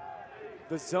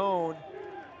the zone,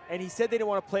 and he said they didn't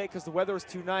want to play it because the weather was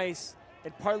too nice,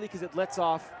 and partly because it lets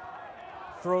off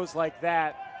throws like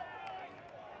that.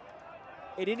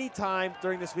 At any time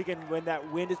during this weekend when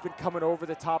that wind has been coming over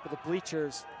the top of the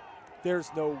bleachers,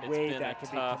 there's no way that can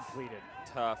be completed.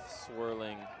 Tough,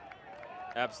 swirling,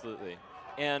 absolutely.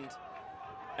 And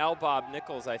Al Bob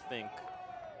Nichols, I think,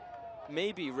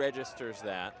 maybe registers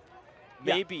that.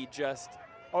 Maybe just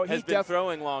has been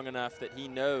throwing long enough that he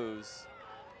knows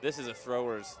this is a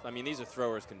thrower's, I mean, these are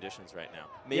thrower's conditions right now.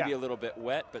 Maybe a little bit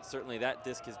wet, but certainly that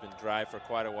disc has been dry for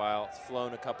quite a while. It's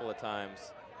flown a couple of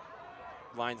times.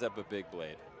 Lines up a big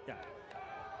blade. Yeah.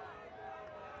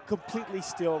 Completely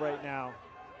still right now.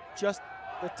 Just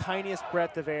the tiniest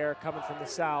breath of air coming from the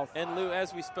south. And Lou,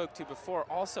 as we spoke to before,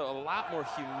 also a lot more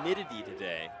humidity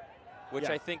today, which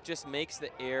I think just makes the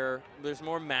air, there's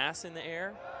more mass in the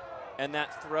air, and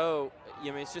that throw, I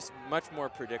mean, it's just much more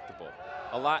predictable.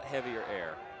 A lot heavier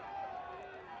air.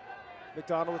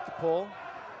 McDonald with the pull.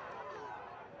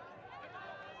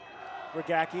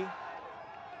 Regacki.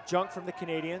 Junk from the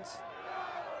Canadians.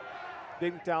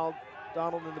 Big McDonald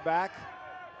in the back.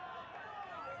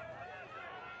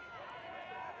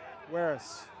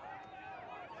 Weris.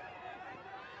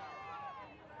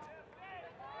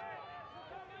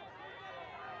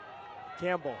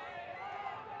 Campbell.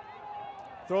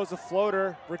 Throws a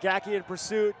floater. Regacki in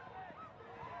pursuit.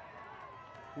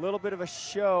 A little bit of a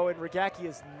show, and Regacki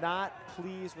is not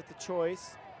pleased with the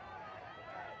choice.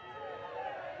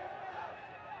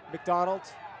 McDonald.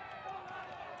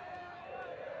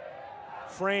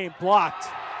 Frame blocked.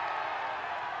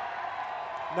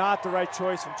 Not the right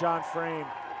choice from John Frame.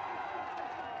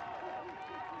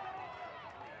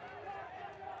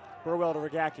 Burwell to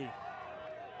Regacki.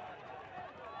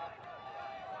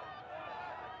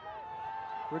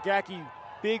 Regacki,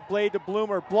 big blade to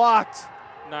Bloomer, blocked.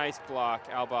 Nice block,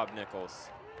 Al Bob Nichols.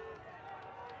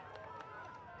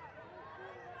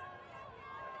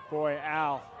 Boy,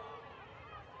 Al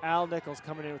Nichols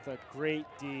coming in with a great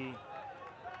D.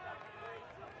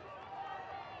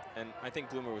 And I think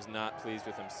Bloomer was not pleased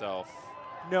with himself.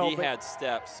 No, he had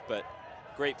steps, but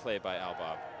great play by Al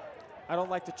Bob. I don't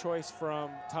like the choice from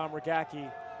Tom Regacki.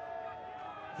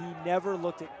 He never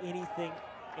looked at anything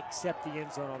accept the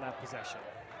end zone on that possession.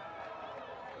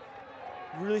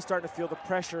 Really starting to feel the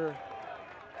pressure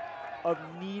of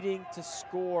needing to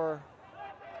score,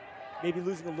 maybe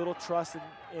losing a little trust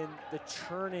in the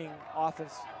churning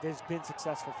offense that has been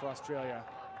successful for Australia.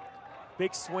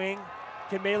 Big swing.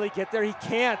 Can Maley get there? He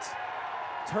can't.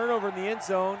 Turnover in the end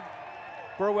zone.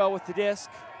 Burwell with the disc.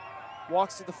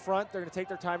 Walks to the front. They're going to take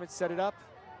their time and set it up.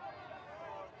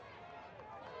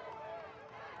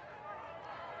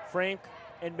 Frank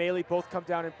and Maley both come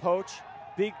down and poach.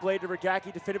 Big blade to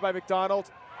Regacki, defended by McDonald.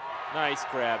 Nice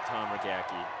grab, Tom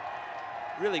Regacki.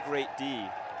 Really great D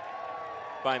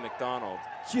by McDonald.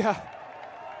 Yeah.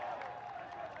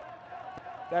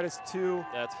 That is two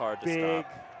That's hard to big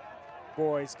stop.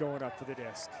 boys going up for the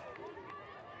disc.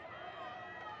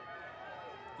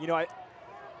 You know,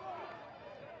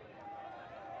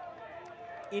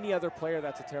 any other player,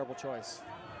 that's a terrible choice.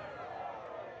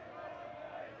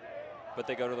 But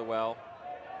they go to the well,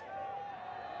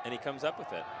 and he comes up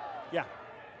with it. Yeah.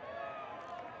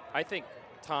 I think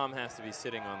Tom has to be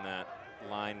sitting on that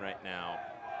line right now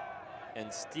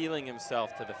and steeling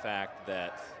himself to the fact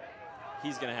that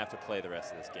he's going to have to play the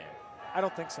rest of this game. I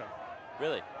don't think so.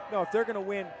 Really? No, if they're going to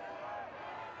win,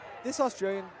 this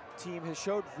Australian team has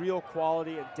showed real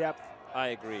quality and depth. I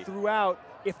agree. Throughout.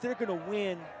 If they're going to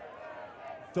win,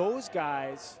 those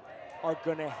guys are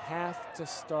going to have to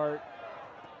start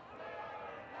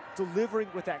delivering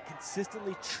with that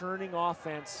consistently churning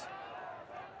offense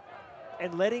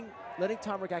and letting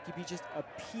Tom Regacki be just a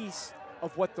piece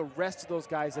of what the rest of those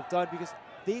guys have done, because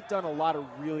they've done a lot of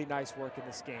really nice work in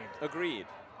this game. Agreed.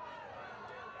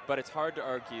 But it's hard to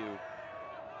argue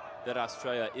that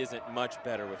Australia isn't much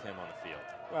better with him on the field.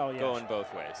 Well, yeah. Going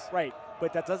both ways. Right,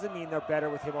 but that doesn't mean they're better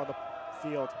with him on the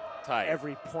field Tired.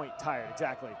 every point. Tired,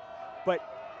 exactly. But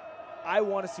I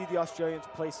want to see the Australians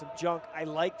play some junk. I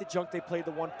like the junk they played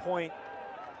the 1 point,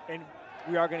 and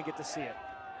we are going to get to see it.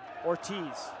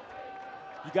 Ortiz.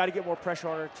 You got to get more pressure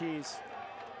on Ortiz.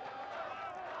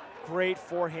 Great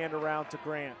forehand around to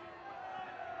Grant.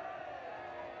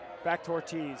 Back to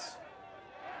Ortiz.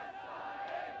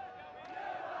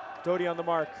 Doty on the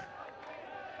mark.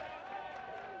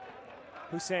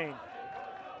 Hussein.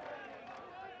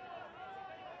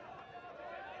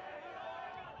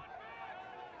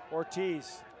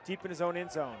 Ortiz, deep in his own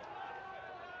end zone.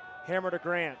 Hammer to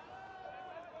Grant.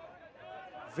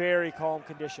 Very calm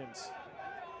conditions.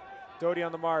 Doty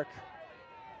on the mark.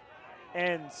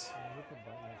 Ends.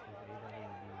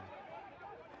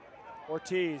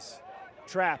 Ortiz,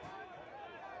 trap.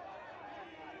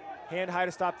 Hand high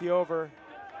to stop the over.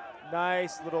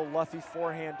 Nice little luffy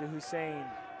forehand to Hussein.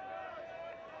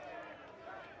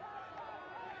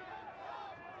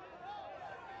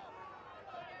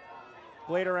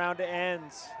 Blade around to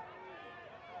ends.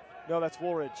 No, that's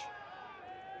Woolridge.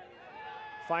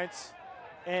 Finds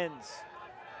ends.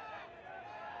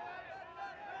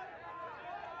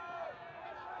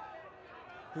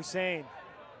 Hussein.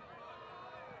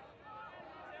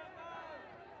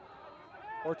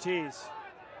 Ortiz.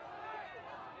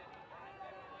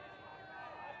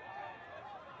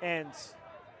 Ends.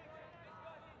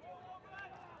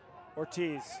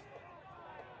 Ortiz.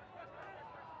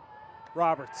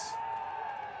 Roberts.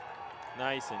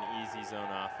 Nice and easy zone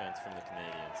offense from the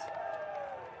Canadians.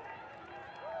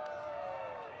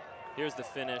 Here's the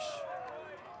finish.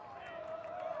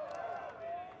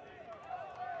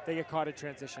 They get caught in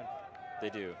transition. They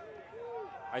do.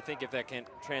 I think if that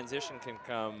transition can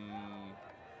come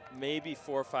maybe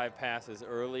 4 or 5 passes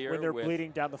earlier. When they're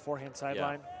bleeding down the forehand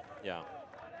sideline. Yeah.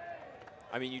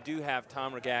 I mean, you do have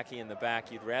Tom Regacki in the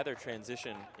back. You'd rather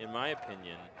transition, in my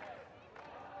opinion,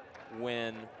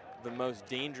 when the most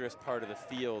dangerous part of the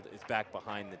field is back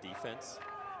behind the defense.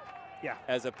 Yeah.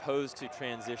 As opposed to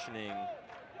transitioning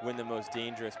when the most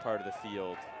dangerous part of the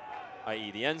field,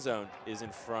 i.e. the end zone, is in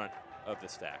front of the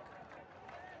stack.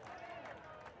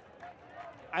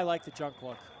 I like the junk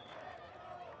look.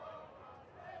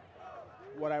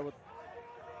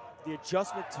 The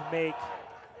adjustment to make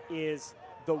is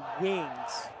the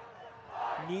wings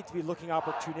need to be looking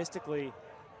opportunistically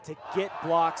to get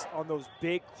blocks on those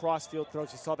big cross-field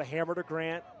throws. You saw the hammer to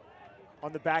Grant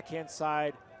on the backhand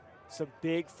side, some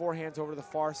big forehands over to the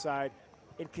far side.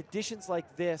 In conditions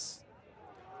like this,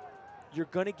 you're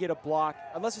going to get a block,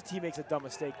 unless a team makes a dumb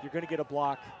mistake, you're going to get a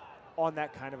block on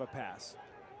that kind of a pass.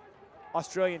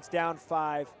 Australians down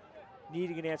 5,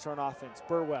 needing an answer on offense.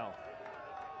 Burwell.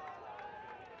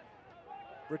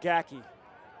 Regacki.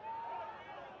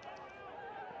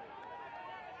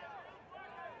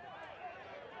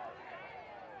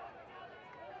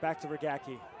 Back to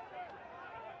Regacki.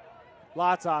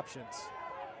 Lots of options.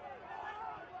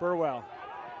 Burwell.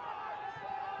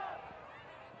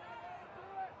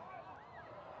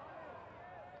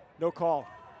 No call.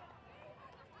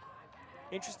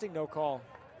 Interesting no call.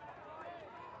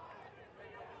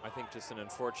 I think just an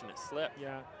unfortunate slip.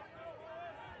 Yeah.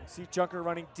 See Junker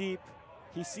running deep.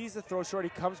 He sees the throw short.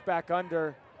 He comes back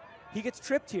under. He gets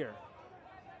tripped here.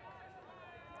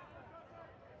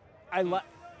 I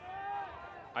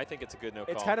think it's a good no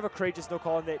call. It's kind of a courageous no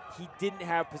call in that he didn't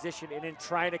have position, and in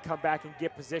trying to come back and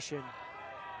get position,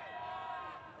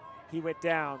 he went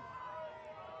down.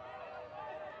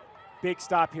 Big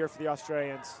stop here for the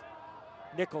Australians.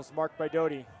 Nichols marked by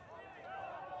Doty.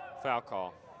 Foul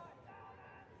call.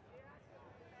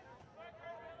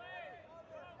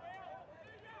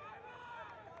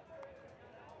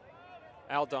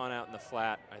 Aldon out in the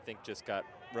flat, I think, just got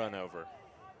run over.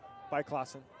 By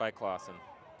Clausen. By Clausen.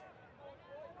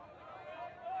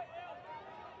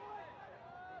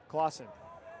 Clausen.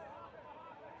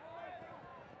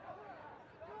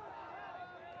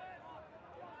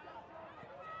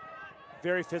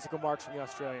 Very physical marks from the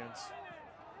Australians.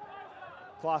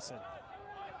 Clausen.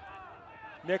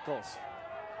 Nichols.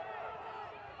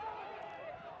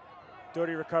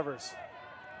 Doty recovers.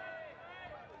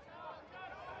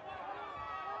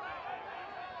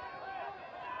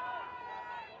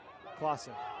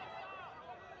 Clausen.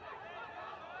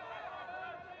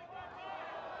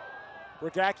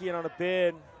 Regakian on a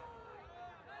bid.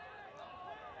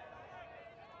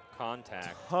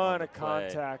 Contact. Ton of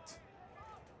contact.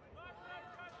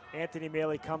 Anthony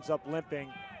Maley comes up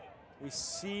limping. We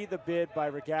see the bid by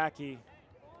Regaki.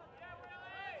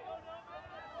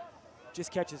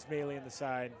 Just catches Maley in the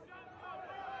side.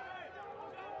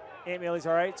 Ant Maley's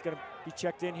all right. It's going to be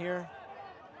checked in here.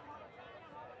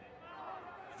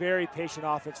 Very patient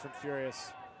offense from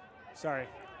Furious. Sorry,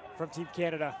 from Team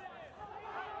Canada.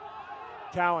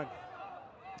 Cowan,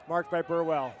 marked by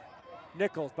Burwell.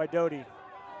 Nichols by Doty.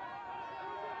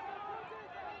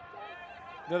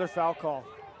 Another foul call.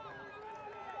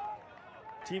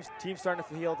 Team's starting to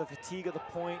feel the fatigue of the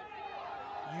point,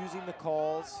 using the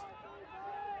calls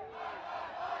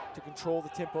to control the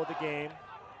tempo of the game.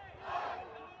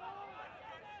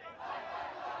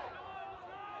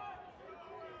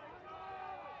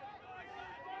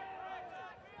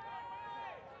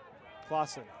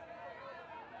 Clausen.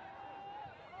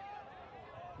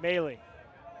 Maley.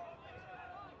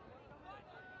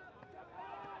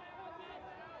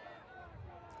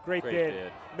 Great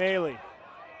bid. Maley.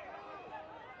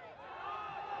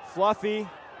 Fluffy.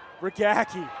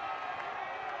 Regaki.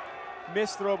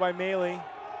 Missed throw by Maley.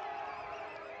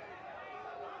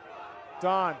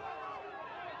 Don.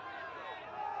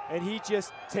 And he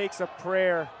just takes a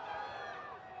prayer.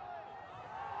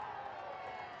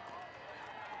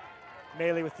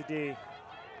 Maley with the D.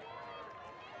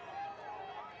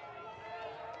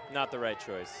 Not the right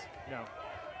choice. No.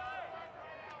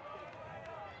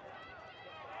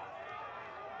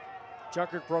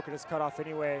 Junkert broken his cutoff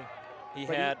anyway.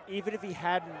 Even if he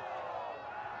hadn't,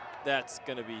 that's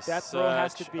going to be that such throw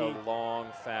has to be a long,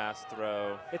 fast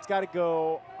throw. It's got to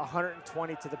go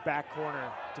 120 to the back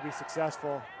corner to be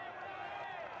successful.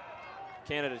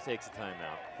 Canada takes a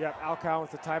timeout. Yep, Al Cowan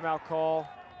with the timeout call.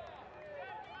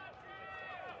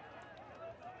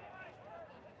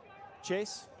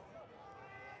 Chase,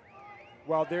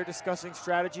 while they're discussing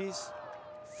strategies,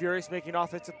 Furious making an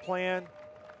offensive plan,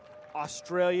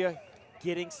 Australia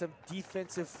getting some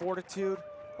defensive fortitude.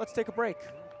 Let's take a break.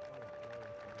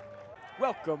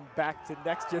 Welcome back to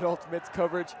Next Gen Ultimate's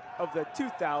coverage of the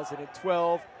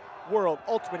 2012 World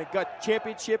Ultimate and Gut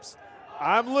Championships.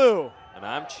 I'm Lou. And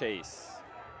I'm Chase.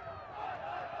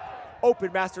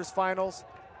 Open Masters Finals.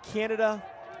 Canada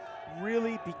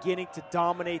really beginning to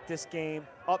dominate this game,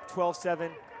 up 12-7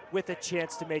 with a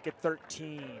chance to make it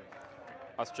 13.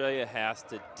 Australia has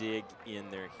to dig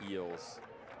in their heels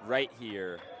right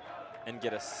here and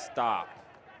get a stop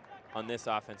on this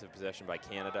offensive possession by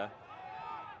Canada.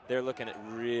 They're looking at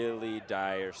really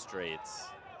dire straits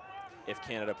if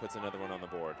Canada puts another one on the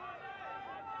board.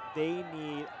 They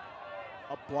need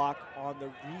a block on the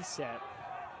reset.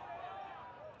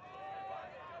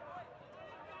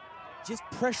 Just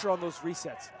pressure on those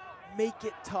resets. Make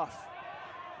it tough.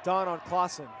 Don on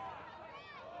Clausen.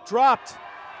 Dropped.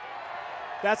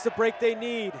 That's the break they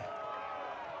need.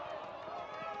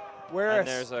 And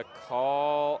there's a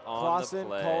call on Clausen the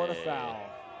play. calling a foul.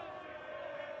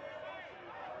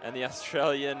 And the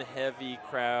Australian heavy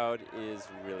crowd is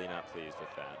really not pleased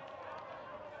with that.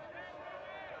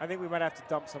 I think we might have to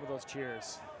dump some of those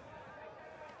cheers.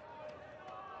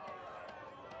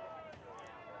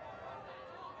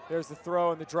 There's the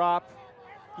throw and the drop.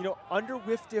 You know, under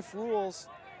whiff-diff rules,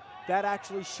 that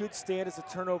actually should stand as a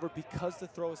turnover because the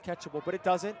throw is catchable, but it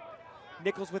doesn't.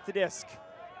 Nichols with the disc.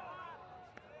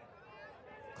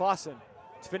 Clausen,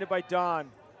 defended by Don.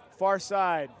 Far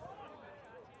side.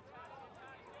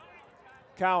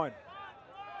 Cowan.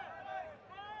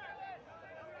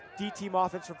 D-team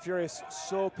offense from Furious,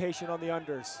 so patient on the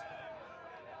unders.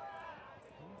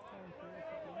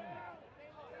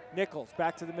 Nichols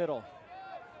back to the middle.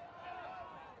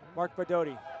 Mark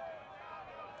Badoti.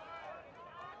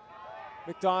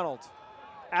 McDonald.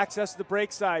 Access to the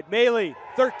break side. Maley,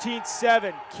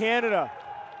 13-7. Canada.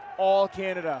 All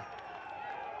Canada.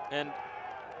 And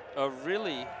a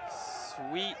really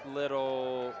sweet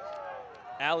little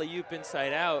alley-oop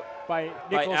inside out By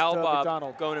Nichols Al to Bob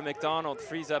McDonald. going to McDonald.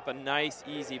 Frees up a nice,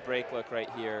 easy break look right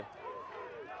here.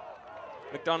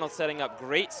 McDonald setting up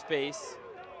great space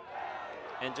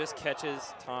and just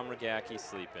catches Tom Regacki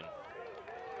sleeping.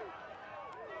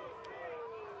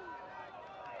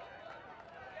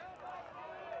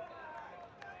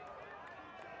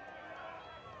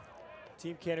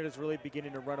 Team Canada's really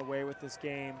beginning to run away with this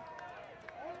game.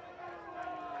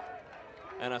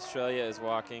 And Australia is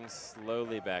walking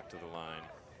slowly back to the line.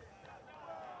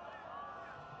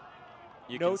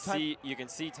 You can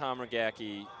see Tom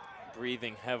Regacki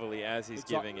breathing heavily as he's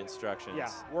giving instructions. Yeah,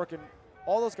 working.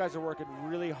 All those guys are working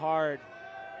really hard.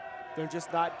 They're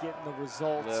just not getting the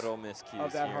results Little miscues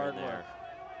of that here hard and there. work.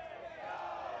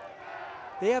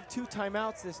 They have 2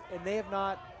 timeouts, and they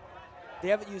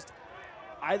haven't used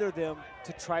either of them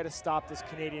to try to stop this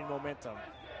Canadian momentum.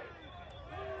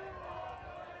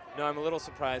 No, I'm a little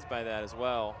surprised by that as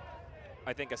well.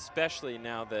 I think especially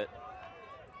now that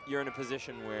you're in a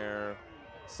position where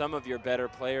some of your better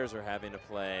players are having to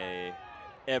play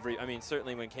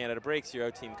certainly when Canada breaks, your O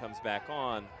team comes back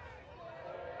on.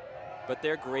 But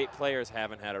their great players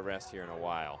haven't had a rest here in a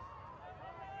while.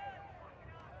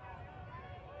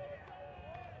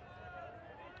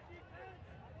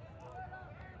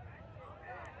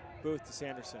 Booth to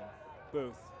Sanderson.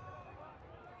 Booth.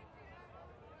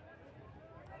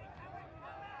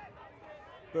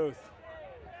 Booth.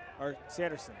 Or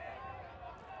Sanderson.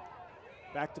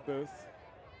 Back to Booth.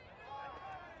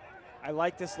 I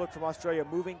like this look from Australia,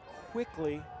 moving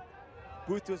quickly.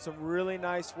 Booth doing some really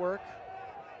nice work.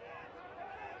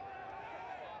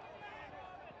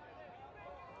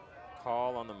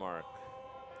 Call on the mark.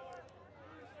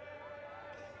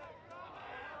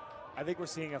 I think we're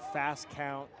seeing a fast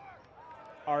count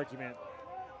argument.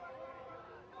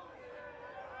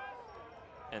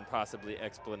 And possibly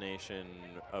explanation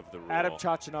of the rule. Adam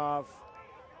Chachanov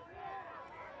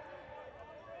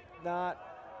not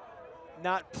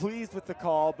pleased with the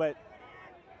call, but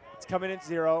it's coming in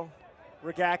 0.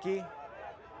 Regacki.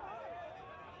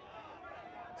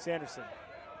 Sanderson.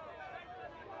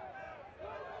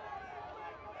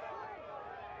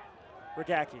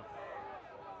 Regacki.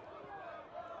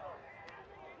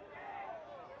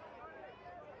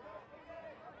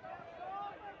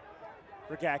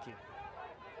 Regacki.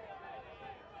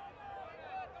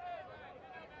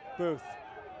 Booth.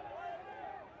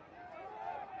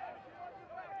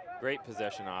 Great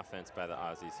possession offense by the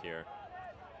Aussies here.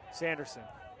 Sanderson.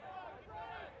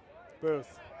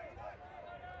 Booth.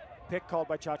 Pick called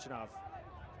by Chachanov.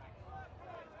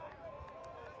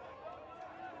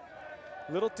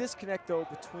 Little disconnect though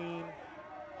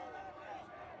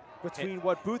between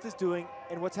what Booth is doing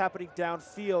and what's happening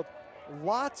downfield.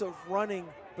 Lots of running,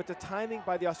 but the timing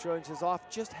by the Australians is off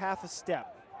just half a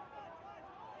step.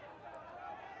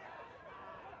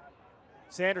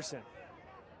 Sanderson.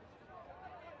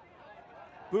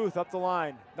 Booth up the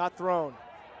line, not thrown.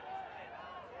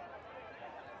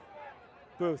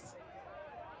 Booth.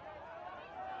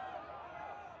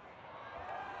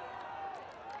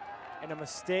 And a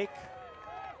mistake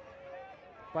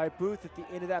by Booth at the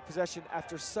end of that possession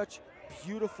after such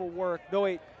beautiful work. No,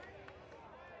 wait.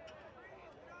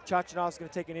 Chachanov's going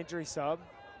to take an injury sub.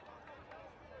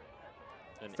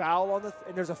 And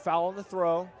there's a foul on the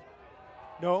throw.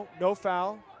 No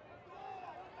foul.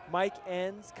 Mike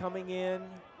Enns coming in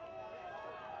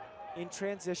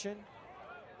transition.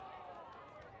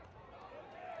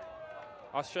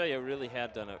 Australia really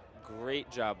had done a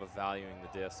great job of valuing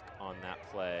the disc on that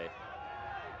play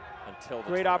until the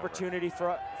Great turnover. opportunity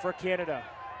for Canada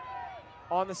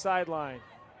on the sideline.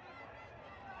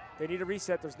 They need a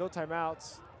reset. There's no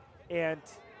timeouts. And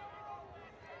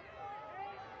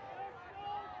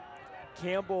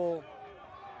Campbell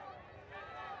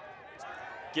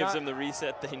gives them the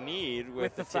reset they need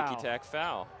with the ticky-tack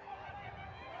foul.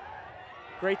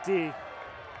 Great D.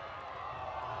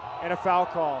 And a foul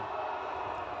call.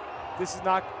 This is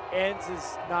not, Enns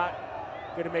is not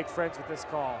going to make friends with this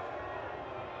call.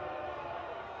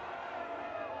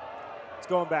 It's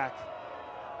going back.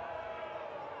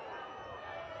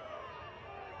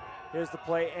 Here's the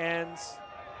play, Enns.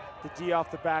 The D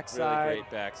off the backside. Really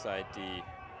great backside D.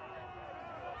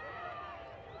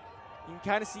 You can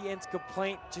kind of see N's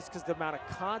complaint just because the amount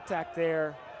of contact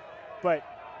there, but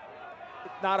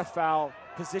it's not a foul.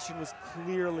 Position was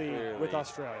clearly with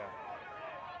Australia.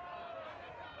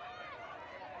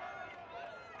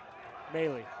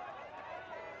 Maley.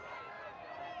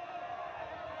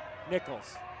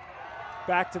 Nichols.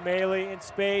 Back to Maley in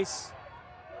space.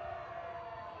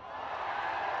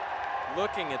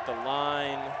 Looking at the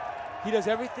line. He does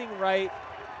everything right.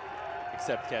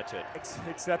 Except catch it.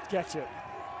 Except catch it.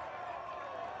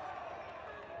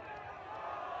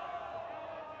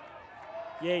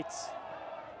 Yates.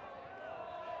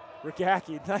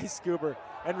 Regacki, nice scooper.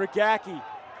 And Regacki.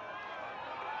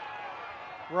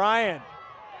 Ryan.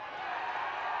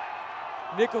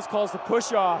 Nichols calls the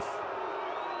push off.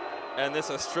 And this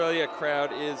Australia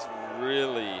crowd is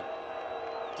really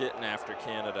getting after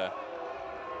Canada.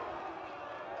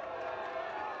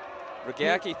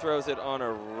 Regacki throws it on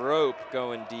a rope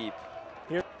going deep.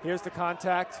 Here's the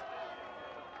contact.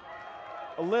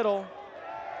 A little.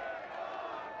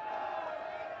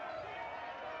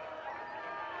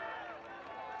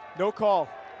 No call.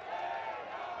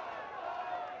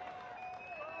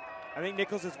 I think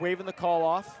Nichols is waving the call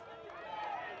off.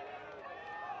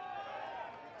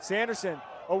 Sanderson,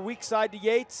 a weak side to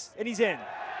Yates, and he's in.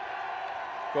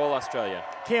 Goal Australia.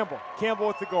 Campbell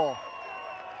with the goal.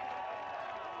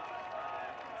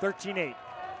 13-8.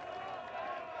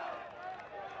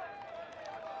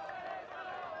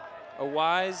 A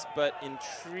wise but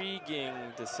intriguing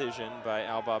decision by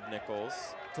Al Bob Nichols.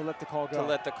 To let the call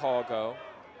go.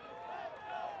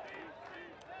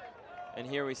 And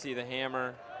here we see the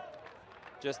hammer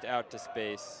just out to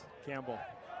space. Campbell,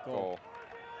 goal.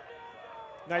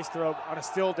 Nice throw on a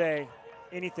still day.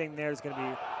 Anything there is going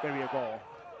to be a goal.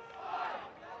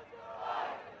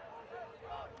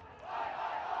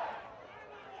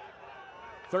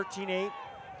 $13-8.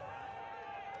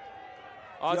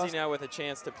 Aussie now with a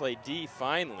chance to play D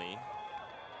finally.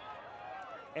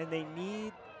 And they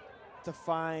need to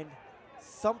find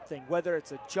something, whether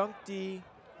it's a junk D,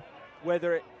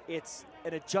 whether it's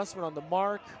an adjustment on the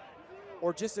mark,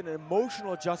 or just an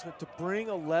emotional adjustment to bring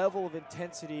a level of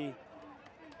intensity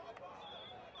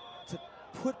to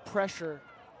put pressure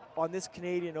on this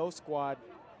Canadian O squad.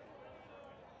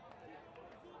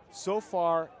 So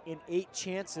far, in 8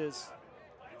 chances,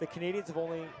 the Australians have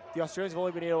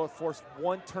only been able to force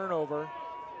 1 turnover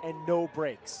and no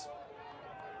breaks.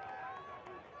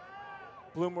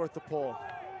 Bloomer with the pull.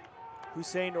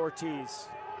 Hussein to Ortiz.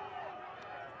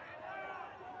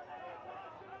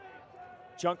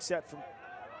 Jump set from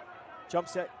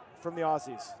the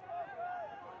Aussies.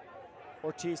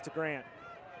 Ortiz to Grant.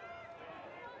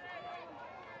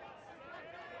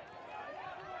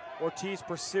 Ortiz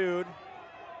pursued.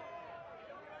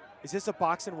 Is this a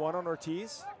box and one on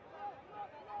Ortiz?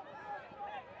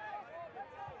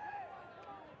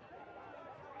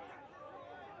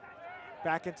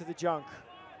 Back into the junk.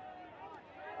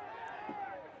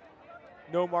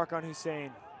 No mark on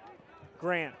Hussein.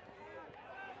 Grant.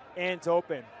 Ends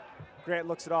open. Grant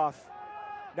looks it off.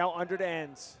 Now under to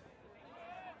Ends.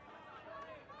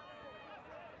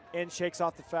 Ends shakes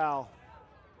off the foul.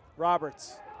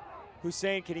 Roberts.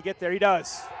 Hussein, can he get there? He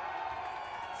does.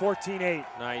 14-8.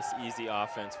 Nice, easy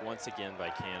offense once again by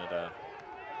Canada.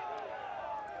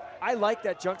 I like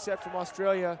that junk set from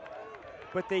Australia,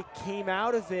 but they came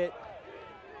out of it,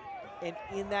 and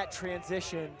in that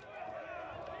transition,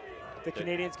 the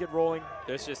Canadians get rolling.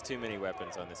 There's just too many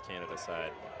weapons on this Canada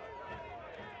side.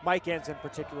 Mike Ends in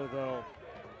particular, though,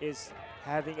 is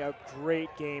having a great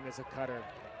game as a cutter.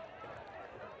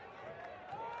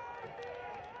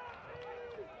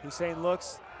 Hussein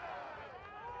looks.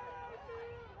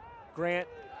 Grant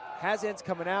has Ends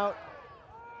coming out.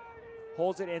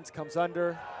 Holds it, Ends comes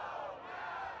under.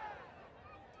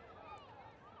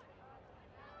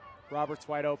 Roberts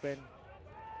wide open.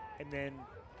 And then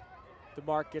the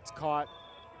mark gets caught.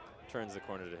 Turns the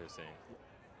corner to Hussein.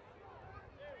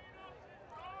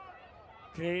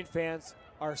 Canadian fans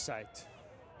are psyched.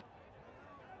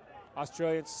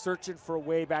 Australians searching for a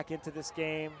way back into this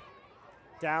game.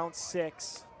 Down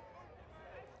 6.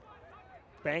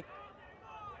 Bank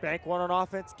one on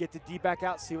offense, get the D back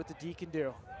out, see what the D can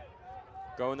do.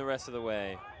 Going the rest of the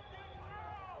way.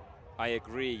 I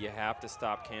agree, you have to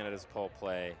stop Canada's pull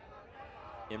play.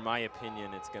 In my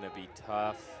opinion, it's going to be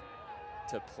tough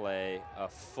to play a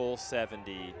full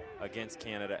 70 against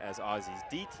Canada as Aussie's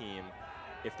D team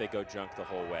if they go junk the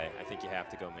whole way. I think you have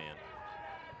to go man.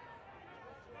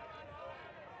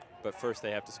 But first they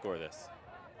have to score this.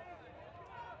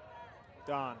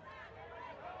 Don.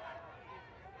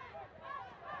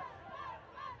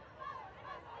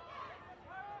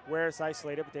 Ware's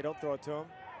isolated, but they don't throw it to him.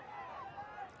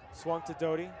 Swung to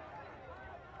Doty.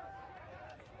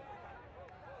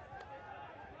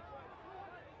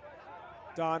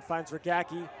 Don finds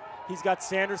Regacki. He's got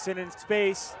Sanderson in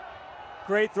space.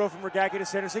 Great throw from Regacki to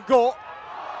Sanderson. Goal.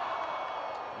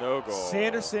 No goal.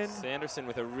 Sanderson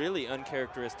with a really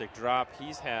uncharacteristic drop.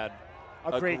 He's had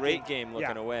a great game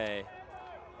looking away.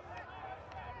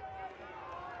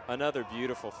 Another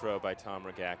beautiful throw by Tom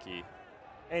Regacki.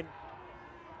 And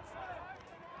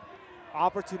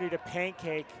opportunity to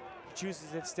pancake. He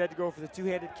chooses instead to go for the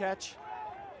two-handed catch.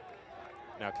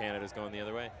 Now Canada's going the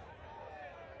other way.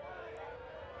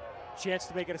 Chance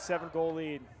to make it a 7-goal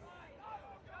lead.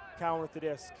 Cowan with the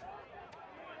disc.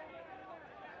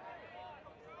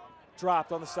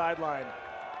 Dropped on the sideline.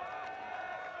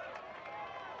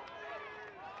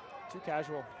 Too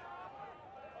casual.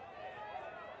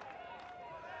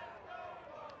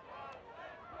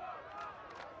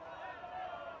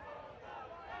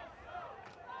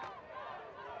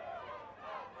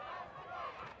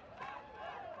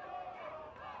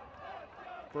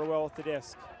 Burwell with the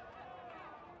disc.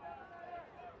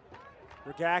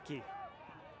 Regacki.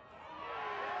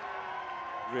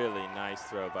 Really nice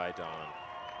throw by Don.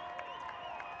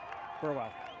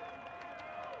 Burwell.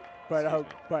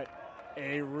 But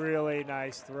a really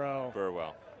nice throw.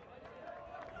 Burwell.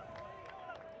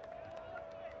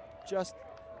 Just,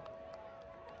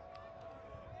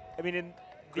 I mean, in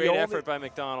great effort by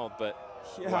McDonald, but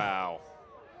wow.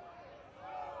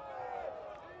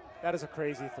 That is a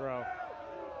crazy throw.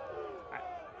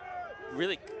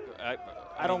 Really,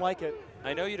 I don't like it.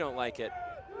 I know you don't like it.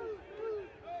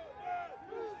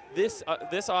 This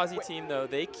Aussie team, though,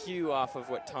 they cue off of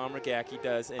what Tom Regacki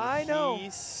does, and he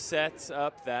sets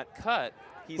up that cut.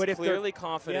 He's clearly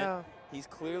confident. Yeah. He's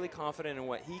clearly confident in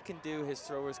what he can do. His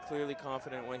thrower is clearly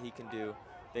confident in what he can do.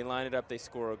 They line it up. They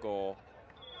score a goal.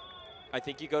 I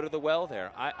think you go to the well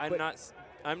there. I'm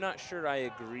not sure I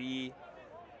agree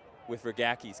with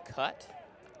Regacki's cut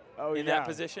in that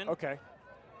position. Okay.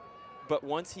 But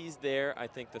once he's there, I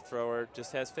think the thrower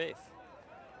just has faith.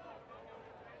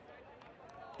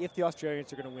 If the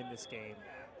Australians are going to win this game,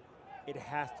 it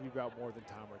has to be about more than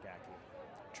Tom Regacki.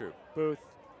 True. Booth,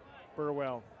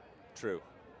 Burwell. True.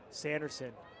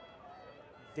 Sanderson.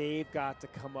 They've got to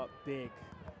come up big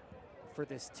for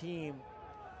this team.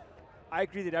 I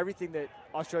agree that everything that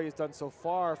Australia's done so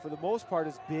far, for the most part,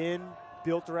 has been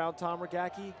built around Tom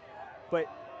Regacki. But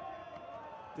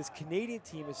this Canadian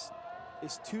team is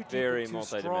too deep very and too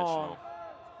multidimensional. strong.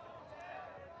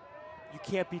 You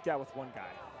can't beat that with one guy.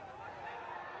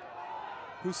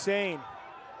 Hussein.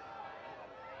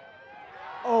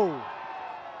 Oh,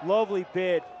 lovely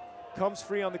bid. Comes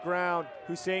free on the ground.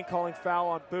 Hussein calling foul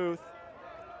on Booth.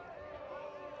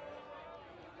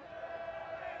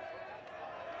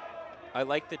 I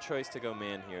like the choice to go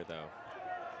man here, though.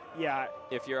 Yeah.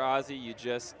 If you're Aussie,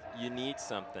 you need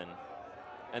something.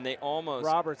 And they almost.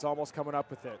 Roberts almost coming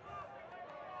up with it.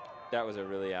 That was a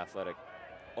really athletic,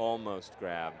 almost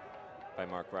grab by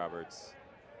Mark Roberts.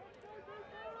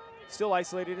 Still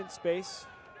isolated in space.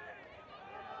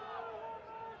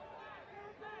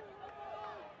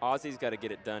 Aussie's got to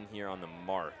get it done here on the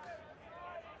mark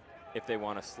if they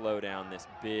want to slow down this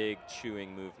big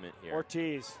chewing movement here.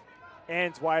 Ortiz.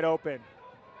 Ends wide open.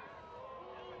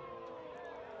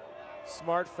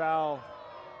 Smart foul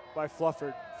by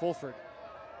Fulford.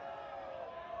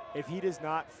 If he does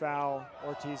not foul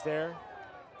Ortiz there,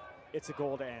 it's a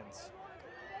goal to ends.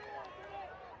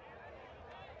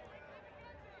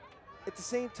 At the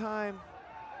same time,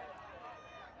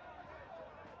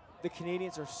 the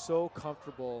Canadians are so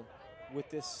comfortable with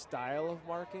this style of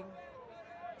marking,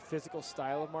 physical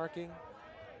style of marking.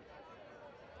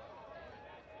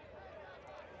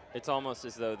 It's almost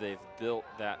as though they've built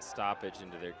that stoppage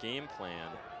into their game plan.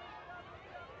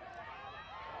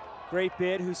 Great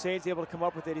bid. Hussein's able to come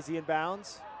up with it. Is he in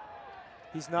bounds?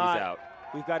 He's not. He's out.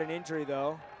 We've got an injury,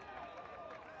 though.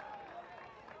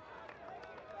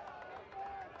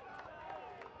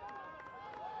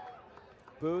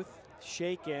 Booth,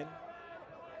 shaken.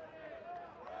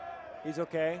 He's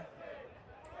okay.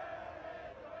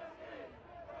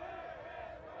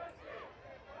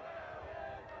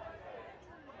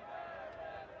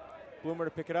 Bloomer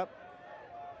to pick it up.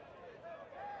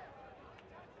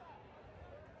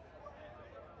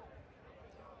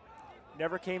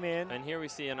 Never came in. And here we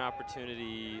see an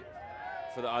opportunity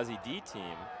for the Aussie D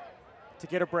team to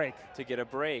get a break.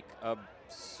 A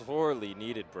sorely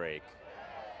needed break.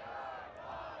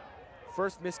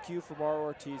 First miscue for Mauro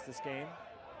Ortiz this game.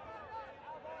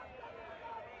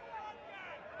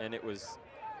 And it was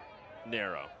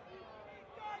narrow.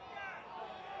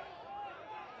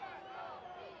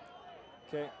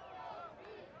 Okay.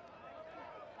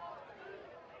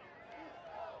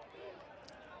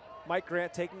 Mike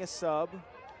Grant taking a sub.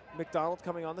 McDonald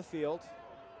coming on the field.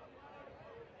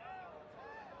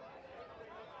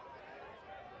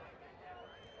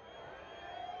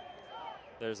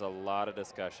 There's a lot of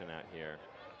discussion out here.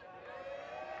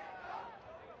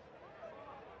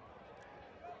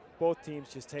 Both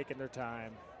teams just taking their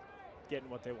time, getting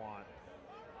what they want.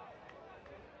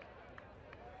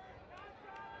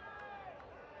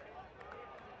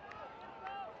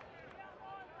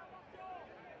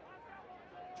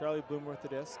 Charlie Bloom with the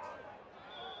disc.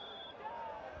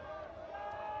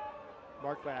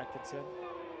 Marked by Atkinson.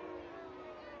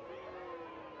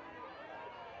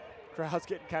 Crowd's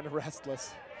getting kind of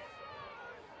restless.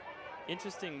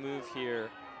 Interesting move here.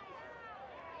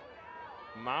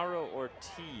 Mauro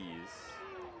Ortiz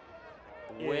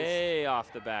way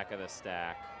off the back of the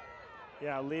stack.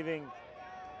 Yeah, leaving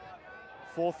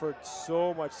Fulford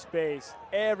so much space.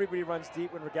 Everybody runs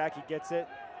deep when Regacki gets it.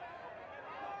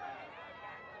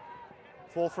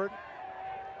 Fulford,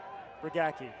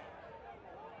 Regacki.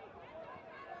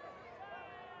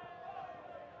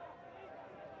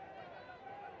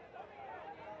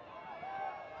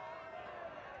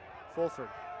 Fulford.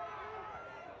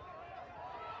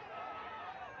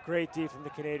 Great D from the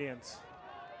Canadians.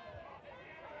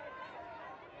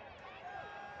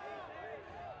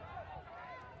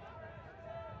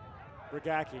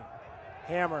 Regacki,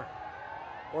 hammer,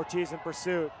 Ortiz in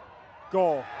pursuit,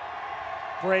 goal,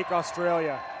 break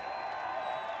Australia.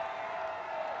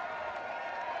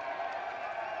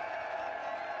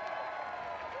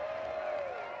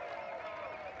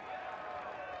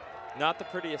 Not the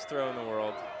prettiest throw in the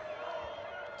world.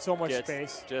 So much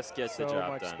space. Just gets the so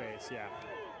job much done. Space, yeah.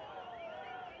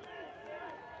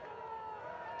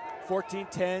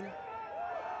 14-10.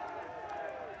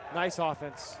 Nice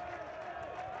offense.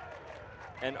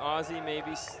 And Aussie may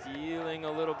be stealing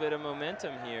a little bit of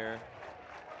momentum here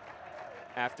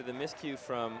after the miscue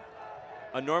from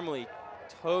a normally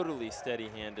totally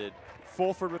steady-handed.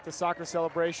 Fulford with the soccer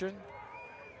celebration.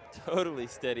 Totally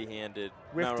steady-handed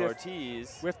Mauro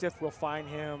Ortiz. Whifdiff will fine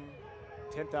him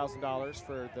 $10,000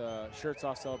 for the shirts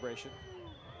off celebration.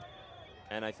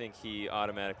 And I think he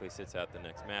automatically sits out the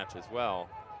next match as well.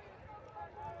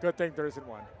 Good thing there isn't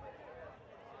one.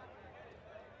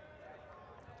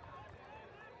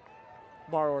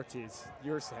 Mauro Ortiz,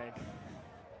 you were saying.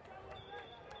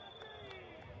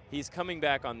 He's coming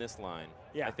back on this line.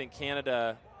 Yeah. I think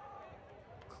Canada,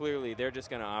 clearly they're just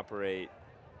going to operate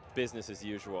business as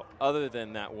usual. Other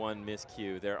than that one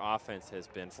miscue, their offense has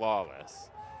been flawless.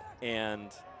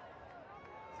 And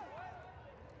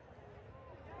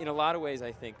in a lot of ways,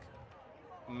 I think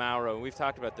Mauro, we've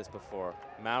talked about this before,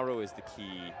 Mauro is the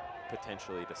key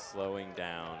potentially to slowing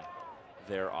down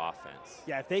their offense.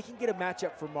 Yeah, if they can get a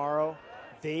matchup for Mauro,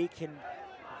 they can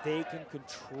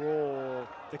control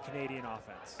the Canadian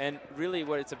offense. And really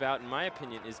what it's about, in my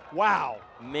opinion, is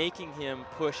making him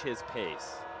push his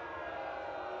pace.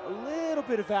 A little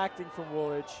bit of acting from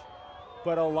Woolwich,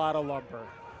 but a lot of lumber.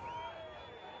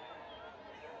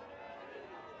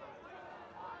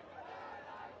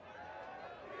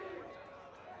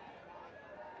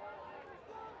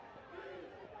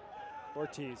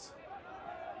 Ortiz.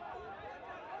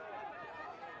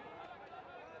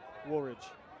 Woolridge.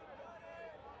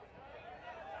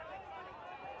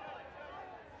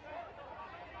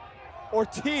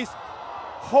 Ortiz,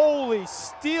 holy,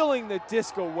 stealing the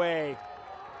disc away.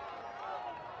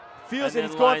 Feels it,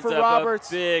 he's going for Roberts.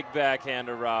 A big backhand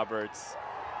to Roberts.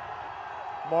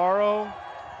 Mauro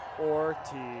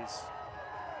Ortiz.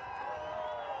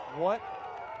 What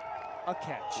a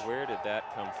catch. Where did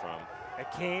that come from? It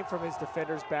came from his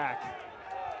defender's back.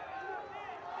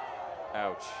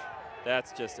 Ouch.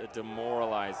 That's just a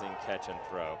demoralizing catch and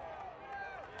throw.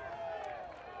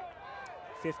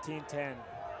 15-10.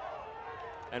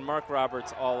 And Mark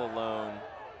Roberts all alone,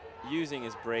 using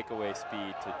his breakaway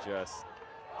speed to just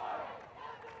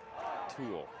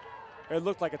tool. It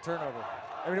looked like a turnover.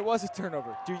 I mean, it was a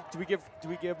turnover. Do we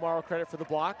give Mauro credit for the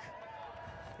block?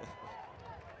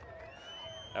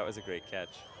 That was a great catch.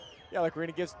 Yeah, like we're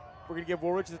gonna give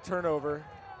Woolridge the turnover.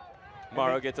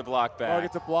 Mauro gets a block back. Mauro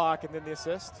gets a block and then the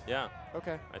assist? Yeah.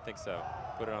 Okay. I think so.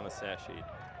 Put it on the stat sheet.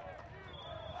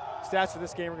 Stats for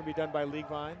this game are going to be done by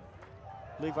LeagueVine.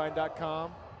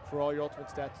 LeagueVine.com for all your ultimate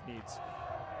stats needs.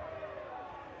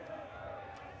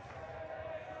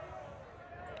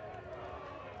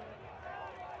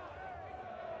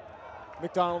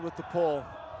 McDonald with the pull.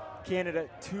 Canada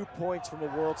 2 points from a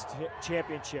World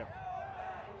Championship.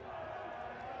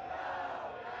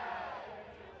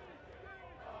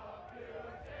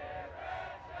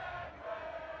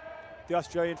 The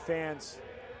Australian fans.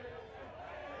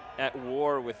 At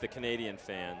war with the Canadian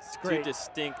fans. Two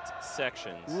distinct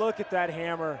sections. Look at that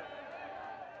hammer.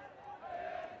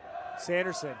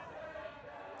 Sanderson.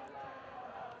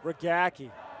 Regacki.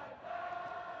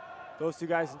 Those two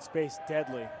guys in space,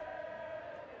 deadly.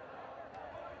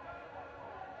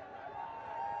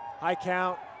 High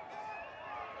count.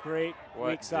 Great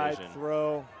weak side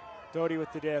throw. Doty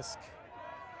with the disc.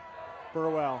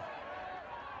 Burwell.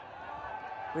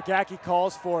 Regacki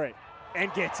calls for it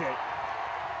and gets it.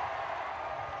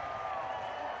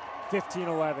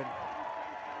 15-11.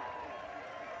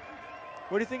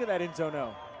 What do you think of that in zone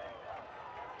O?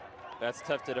 That's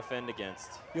tough to defend against.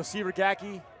 You'll see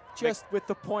Regacki just with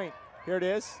the point. Here it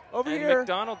is. Over and here.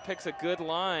 McDonald picks a good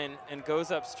line and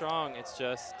goes up strong. It's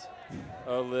just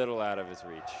a little out of his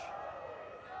reach.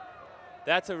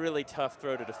 That's a really tough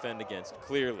throw to defend against,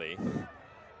 clearly.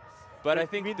 But I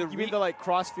think you mean the like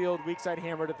crossfield weak side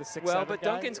hammer to the 6-7 Well, but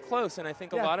guy? Duncan's close, and I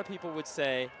think a lot of people would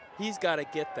say he's got to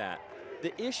get that.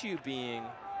 The issue being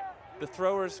the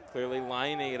throwers clearly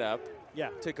lining it up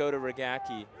to go to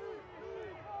Regacki.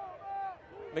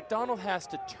 McDonald has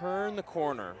to turn the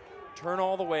corner, turn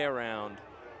all the way around,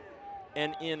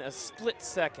 and in a split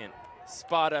second,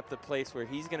 spot up the place where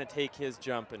he's going to take his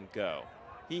jump and go.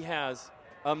 He has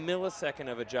a millisecond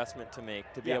of adjustment to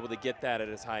make to be able to get that at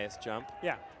his highest jump.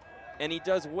 Yeah. And he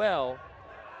does well.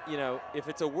 You know, if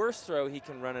it's a worse throw, he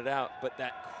can run it out. But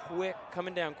that quick,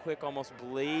 coming down quick, almost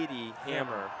bladey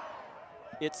hammer,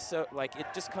 it's so, like, it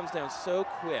just comes down so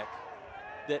quick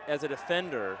that as a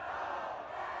defender,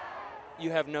 you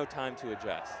have no time to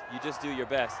adjust. You just do your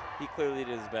best. He clearly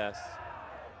did his best.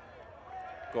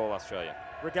 Goal, Australia.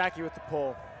 Regacki with the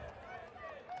pull.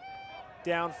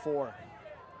 Down 4.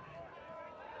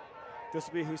 This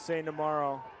will be Hussein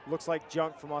tomorrow. Looks like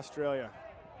junk from Australia.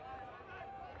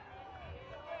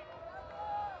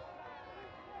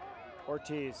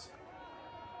 Ortiz.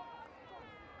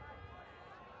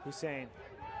 Hussein.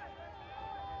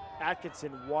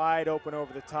 Atkinson wide open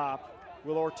over the top.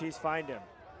 Will Ortiz find him?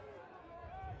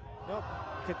 Nope.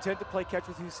 Content to play catch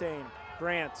with Hussein.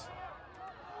 Grant.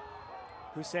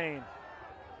 Hussein.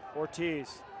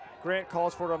 Ortiz. Grant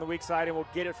calls for it on the weak side and will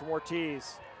get it from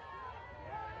Ortiz.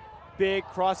 Big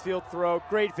crossfield throw.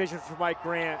 Great vision for Mike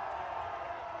Grant.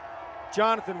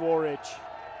 Jonathan Woolridge.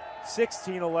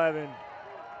 16-11.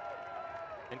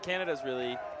 And Canada's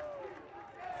really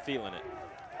feeling it.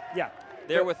 Yeah.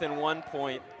 They're within 1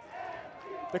 point.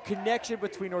 The connection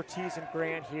between Ortiz and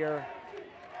Grant here.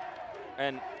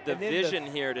 And the vision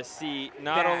here to see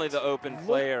not only the open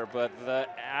player, but the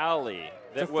alley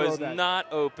that was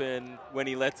not open when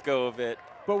he lets go of it.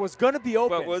 But was going to be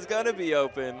open. But was going to be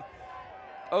open.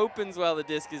 Opens while the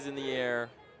disc is in the air.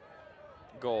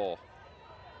 Goal.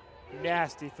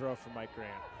 Nasty throw from Mike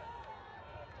Grant.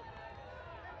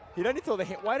 He doesn't throw the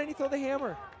why didn't he throw the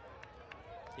hammer?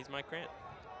 He's Mike Grant.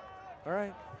 All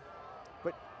right.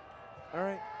 But, all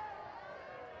right.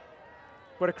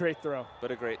 What a great throw.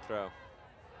 What a great throw.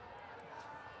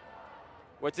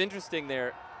 What's interesting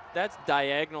there, that's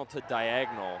diagonal to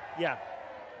diagonal. Yeah.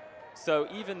 So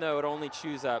even though it only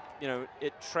chews up, you know,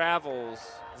 it travels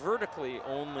vertically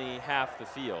only half the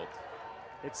field.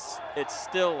 It's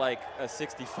still like a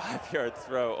 65-yard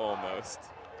throw almost.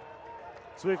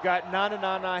 So we've got na na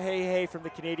na na hey hey from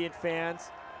the Canadian fans,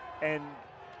 and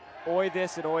oi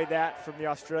this and oi that from the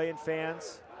Australian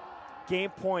fans.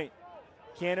 Game point,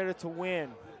 Canada to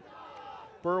win.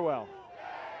 Burwell.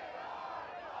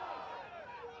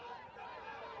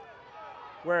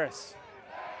 Weris.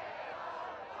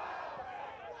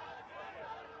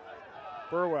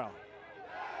 Burwell.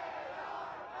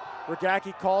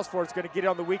 Regacki calls for it. It's going to get it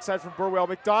on the weak side from Burwell.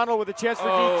 McDonald with a chance for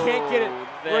D. Can't get it.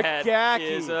 That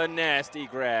Regacki. is a nasty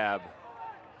grab.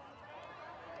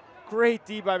 Great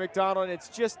D by McDonald, and it's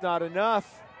just not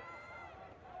enough.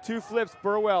 2 flips.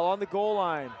 Burwell on the goal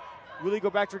line. Will he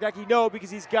go back to Regacki? No, because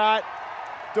he's got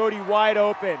Doty wide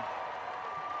open.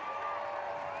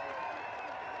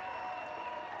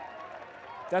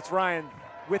 That's Ryan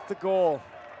with the goal.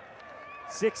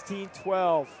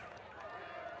 16-12.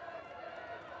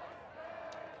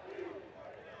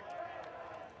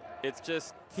 It's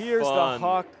just here's fun the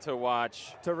huck to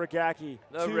watch. To Regacki.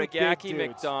 The Regacki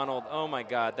McDonald. Oh my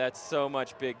God, that's so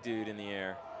much big dude in the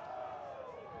air.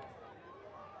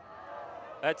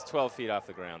 That's 12 feet off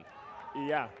the ground.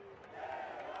 Yeah.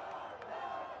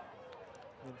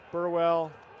 And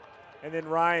Burwell, and then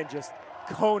Ryan just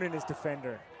coning his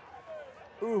defender.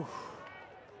 Ooh.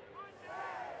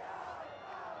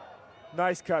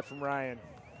 Nice cut from Ryan.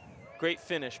 Great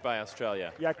finish by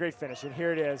Australia. Yeah, great finish. And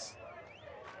here it is.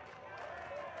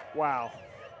 Wow.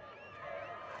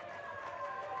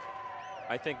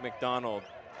 I think McDonald,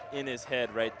 in his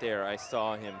head right there, I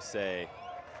saw him say,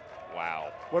 wow.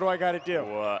 What do I got to do?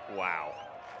 Wow.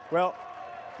 Well,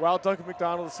 while Duncan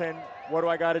McDonald is saying, what do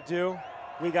I got to do?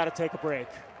 We got to take a break.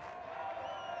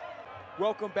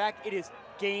 Welcome back. It is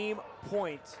game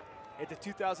point at the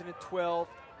 2012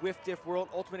 WIFDIF World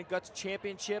Ultimate and Guts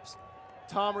Championships.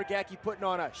 Tom Regacki putting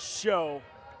on a show,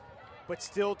 but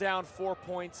still down 4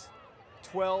 points,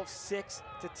 12-6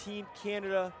 to Team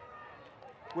Canada,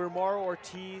 where Mauro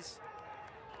Ortiz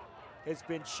has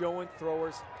been showing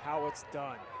throwers how it's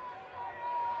done.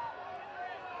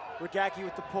 Regacki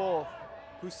with the pull.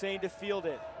 Hussein to field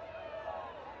it.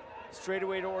 Straight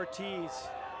away to Ortiz.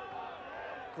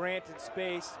 Grant in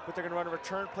space, but they're going to run a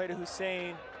return play to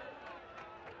Hussein.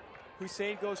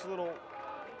 Hussein goes for a little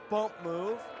bump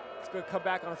move. It's going to come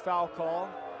back on a foul call.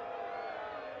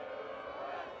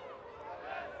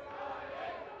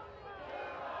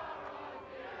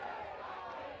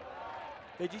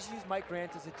 They just use Mike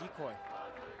Grant as a decoy.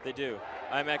 They do.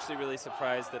 I'm actually really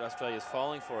surprised that Australia's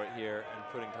falling for it here and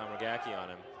putting Tom Regacki on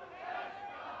him.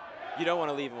 You don't want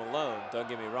to leave him alone, don't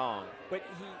get me wrong. But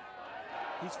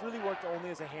he's really worked only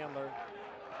as a handler.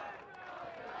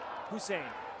 Hussein.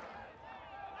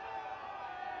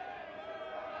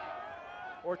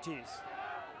 Ortiz.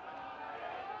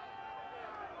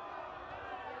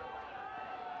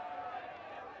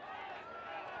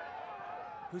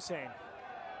 Hussein.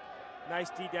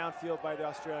 Nice D downfield by the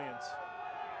Australians.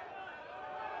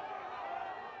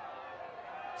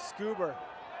 Scuba.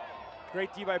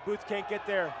 Great D by Booth, can't get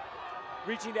there.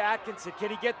 Reaching to Atkinson,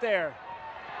 can he get there?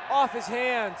 Off his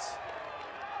hands.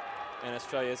 And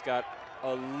Australia's got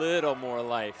a little more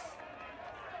life.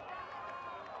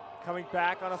 Coming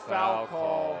back on a foul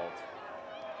call.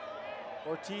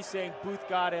 Ortiz saying Booth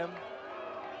got him.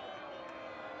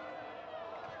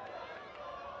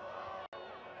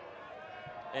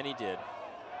 And he did.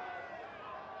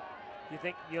 You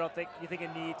think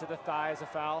a knee to the thigh is a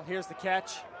foul? Here's the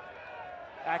catch.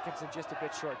 Atkinson just a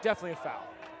bit short. Definitely a foul.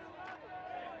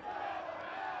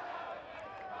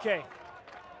 Okay.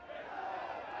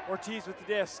 Ortiz with the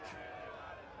disc.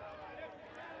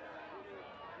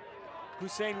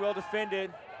 Hussein well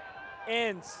defended.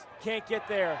 Ends. Can't get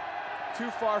there.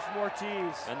 Too far from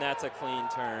Ortiz. And that's a clean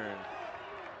turn.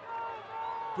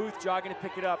 Booth jogging to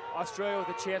pick it up. Australia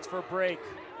with a chance for a break.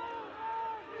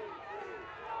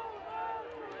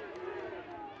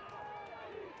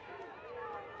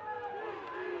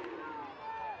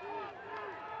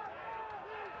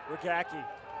 Regacki.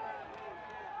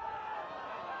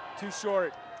 Too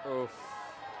short. Oof.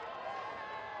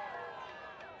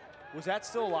 Was that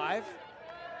still alive?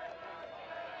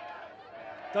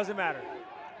 Doesn't matter.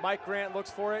 Mike Grant looks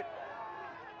for it.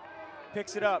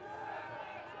 Picks it up.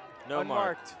 No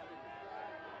mark. Unmarked.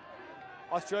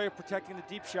 Australia protecting the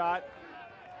deep shot.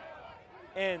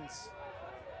 Ends.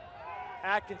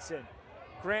 Atkinson.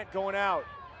 Grant going out.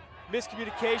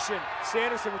 Miscommunication.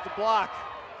 Sanderson with the block.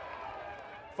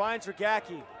 Finds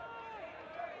Regacki.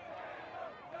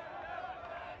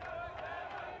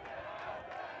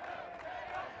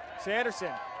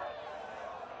 Sanderson.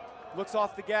 Looks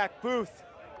off the gack. Booth.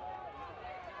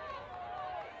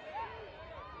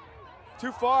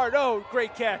 Too far. No,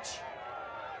 great catch.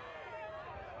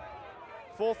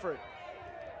 Fulford.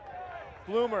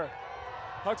 Bloomer.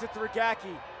 Hugs it to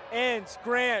Regacki. Ends.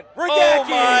 Grant. Regacki! Oh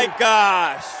my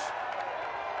gosh!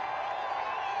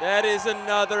 That is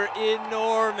another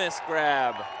enormous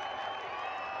grab.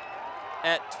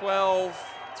 At 12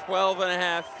 and a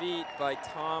half feet by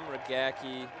Tom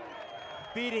Regacki.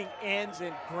 Beating Ends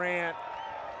and Grant.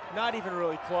 Not even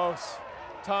really close.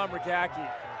 Tom Regacki.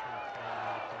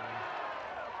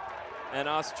 And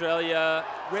Australia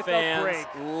with fans a break.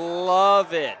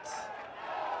 Love it.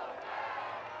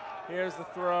 Here's the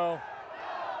throw.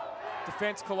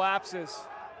 Defense collapses.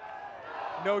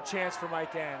 No chance for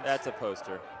Mike Ends. That's a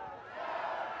poster.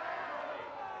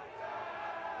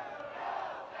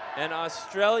 And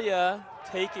Australia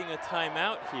taking a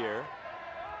timeout here.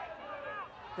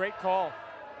 Great call.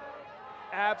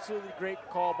 Absolutely great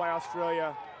call by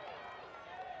Australia.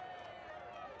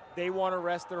 They want to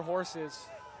rest their horses.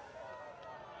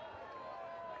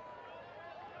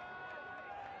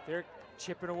 They're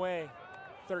chipping away.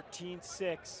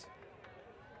 13-6.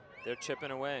 They're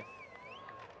chipping away.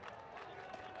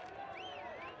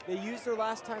 They used their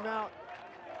last timeout,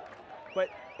 but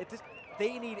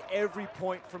they need every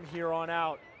point from here on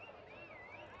out.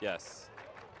 Yes.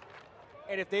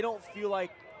 And if they don't feel like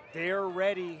they're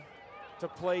ready to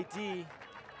play D,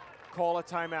 call a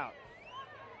timeout.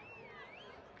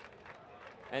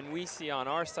 And we see on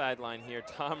our sideline here,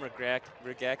 Tom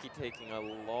Regacki taking a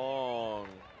long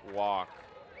walk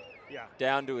Yeah.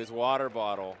 down to his water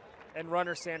bottle. And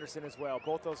Runner Sanderson as well.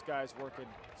 Both those guys working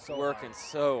Working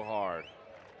so hard.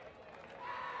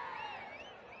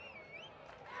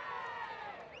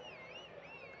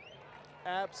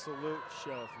 Absolute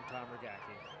show from Tom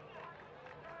Regacki.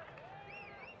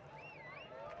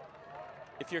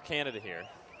 If you're Canada here,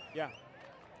 Yeah.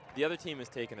 the other team has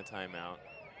taken a timeout,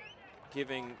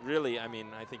 giving really, I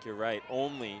mean, I think you're right,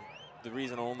 the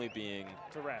reason only being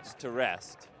To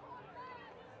rest.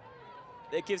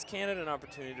 It gives Canada an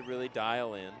opportunity to really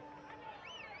dial in.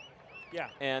 Yeah.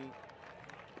 And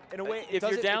in a way, if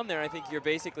you're down there, I think you're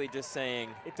basically just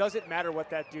saying, it doesn't matter what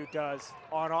that dude does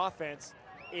on offense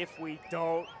if we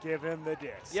don't give him the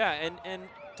disc. yeah, and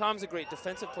Tom's a great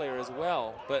defensive player as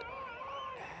well, but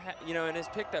you know, and has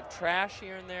picked up trash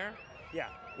here and there. Yeah.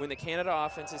 When the Canada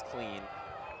offense is clean,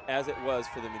 as it was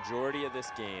for the majority of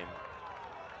this game,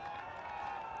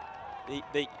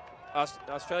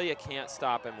 Australia can't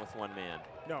stop him with one man.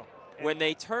 No. When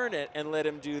they turn it and let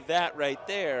him do that right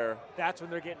there, that's when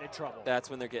they're getting in trouble. That's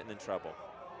when they're getting in trouble.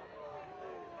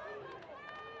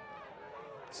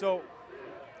 So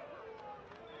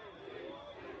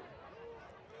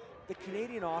the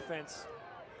Canadian offense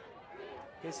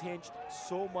has hinged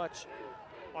so much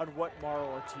on what Mauro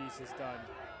Ortiz has done.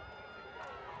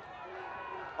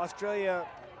 Australia,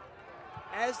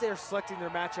 as they're selecting their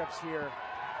matchups here,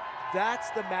 that's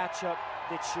the matchup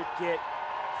that should get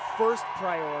first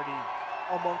priority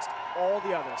amongst all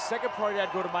the others. Second priority,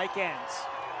 I'd go to Mike Enns.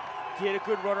 Get a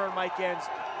good runner on Mike Enns.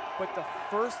 But the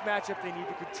first matchup they need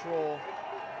to control,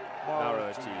 Mauro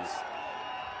Ortiz.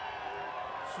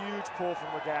 Huge pull from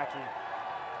Regacki.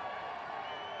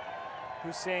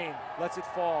 Hussein lets it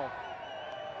fall.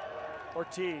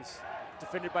 Ortiz,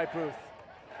 defended by Booth.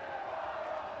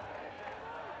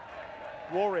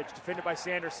 Woolridge, defended by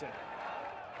Sanderson.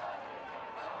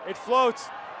 It floats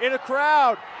in a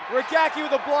crowd. Regacki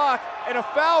with a block and a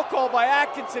foul call by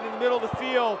Atkinson in the middle of the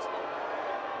field.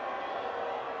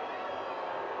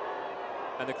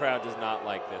 And the crowd does not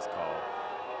like this call.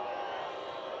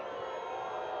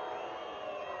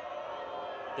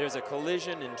 There's a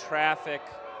collision in traffic.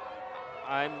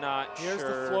 I'm not sure. Here's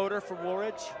the floater from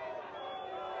Woolridge.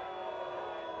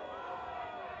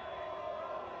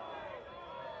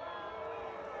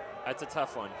 That's a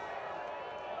tough one.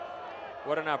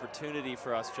 What an opportunity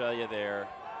for Australia there.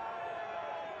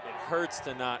 It hurts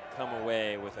to not come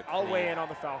away with a I'll clean. weigh in on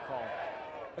the foul call.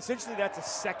 Essentially, that's a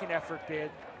second effort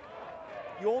bid.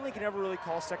 You only can ever really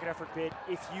call second effort bid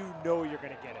if you know you're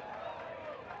going to get it.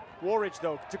 Woolridge,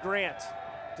 though, to Grant,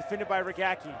 defended by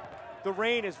Regacki. The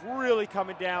rain is really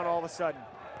coming down all of a sudden.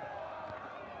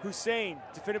 Hussein,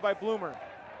 defended by Bloomer.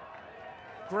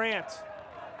 Grant.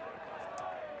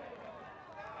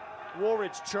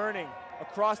 Woolridge churning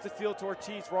across the field to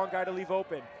Ortiz. Wrong guy to leave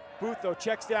open. Booth, though,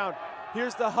 checks down.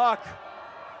 Here's the huck.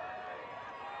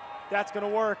 That's going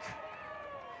to work.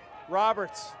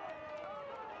 Roberts.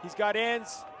 He's got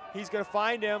ends. He's going to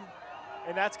find him.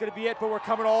 And that's going to be it. But we're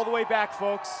coming all the way back,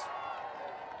 folks.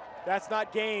 That's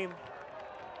not game.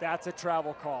 That's a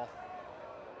travel call.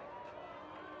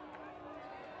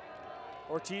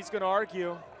 Ortiz going to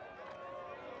argue.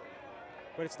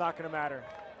 But it's not going to matter.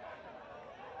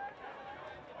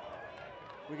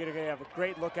 We're going to have a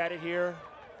great look at it here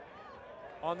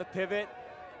on the pivot.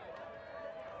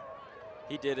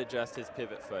 He did adjust his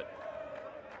pivot foot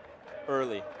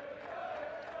early,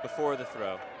 before the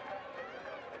throw.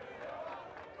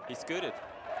 He scooted.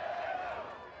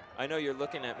 I know you're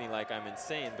looking at me like I'm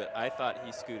insane, but I thought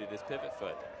he scooted his pivot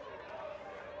foot.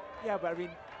 Yeah, but I mean,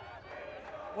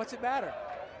 what's it matter?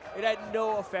 It had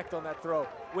no effect on that throw.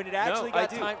 When it actually got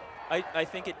time. I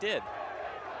think it did.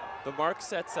 The mark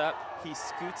sets up, he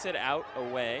scoots it out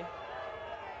away,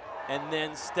 and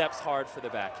then steps hard for the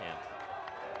backhand.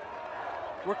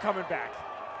 We're coming back.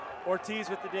 Ortiz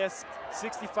with the disc,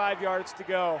 65 yards to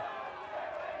go.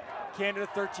 Canada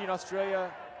 13,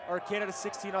 Australia, or Canada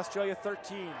 16, Australia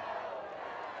 13.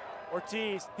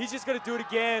 Ortiz, he's just gonna do it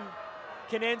again.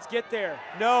 Can Enns get there?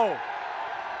 No.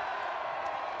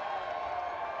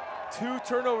 2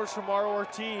 turnovers from Mauro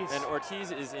Ortiz. And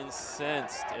Ortiz is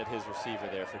incensed at his receiver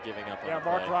there for giving up on the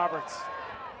Mark play. Roberts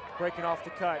breaking off the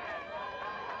cut.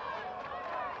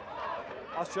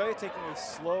 Australia taking a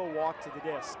slow walk to the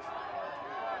disc.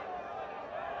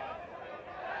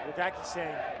 Regacki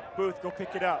saying, Booth, go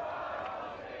pick it up.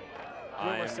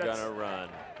 I am gonna run.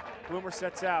 Bloomer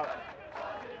sets out.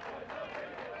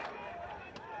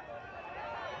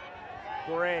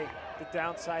 Bore, the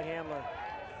downside handler.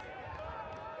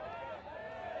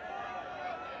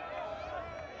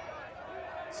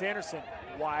 Sanderson,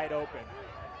 wide open.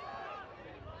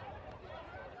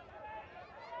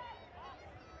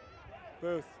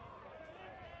 Booth.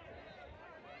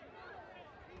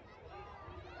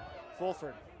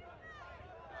 Fulford.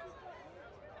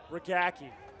 Regacki.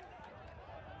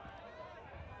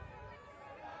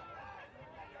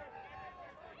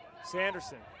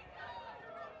 Sanderson.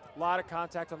 A lot of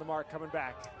contact on the mark coming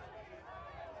back.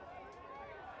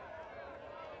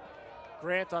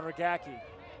 Grant on Regacki.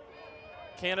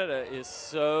 Canada is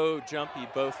so jumpy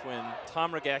both when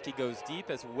Tom Regacki goes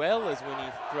deep as well as when he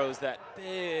throws that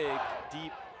big,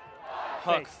 deep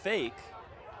huck fake.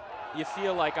 You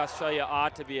feel like Australia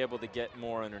ought to be able to get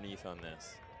more underneath on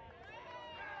this.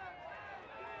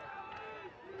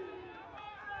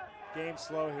 Game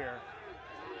slow here.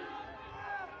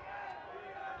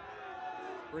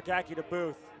 Regacki to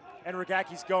Booth, and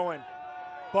Regacki's going.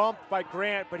 Bumped by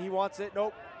Grant, but he wants it.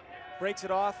 Nope. Breaks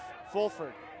it off.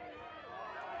 Fulford.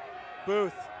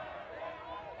 Booth.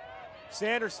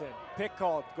 Sanderson. Pick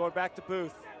called. Going back to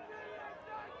Booth.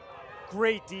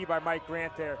 Great D by Mike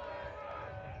Grant there.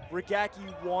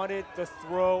 Regacki wanted the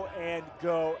throw and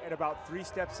go, and about 3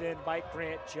 steps in, Mike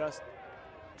Grant just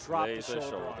dropped Lays the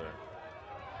shoulder on him.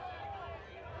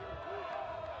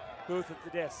 Booth with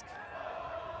the disc.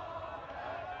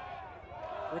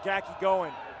 Regacki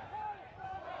going.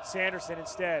 Sanderson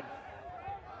instead.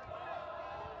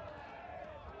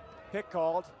 Pick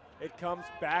called. It comes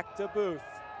back to Booth.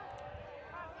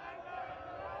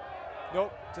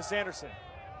 Nope, to Sanderson.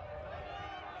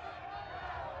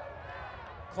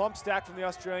 Clump stack from the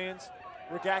Australians.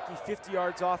 Regacki 50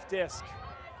 yards off disc.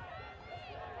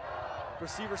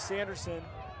 Receiver Sanderson.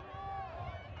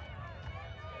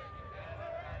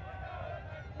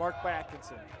 Marked by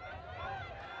Atkinson.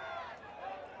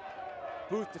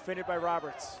 Booth defended by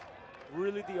Roberts.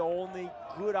 Really the only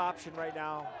good option right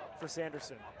now for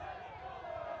Sanderson.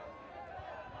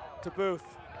 To Booth.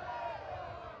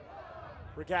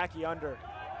 Regacki under.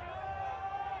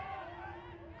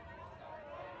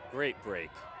 Great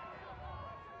break.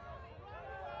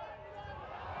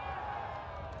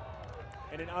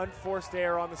 And an unforced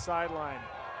error on the sideline.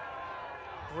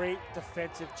 Great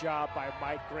defensive job by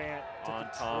Mike Grant to on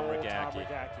control Tom Regacki. Tom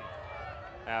Regacki.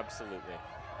 Absolutely.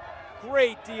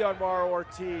 Great D on Mauro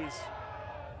Ortiz.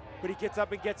 But he gets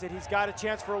up and gets it. He's got a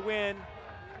chance for a win.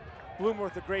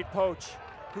 Bloomworth, a great poach.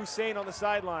 Hussein on the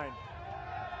sideline.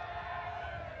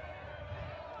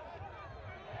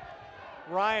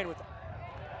 Ryan with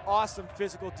awesome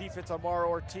physical defense on Mauro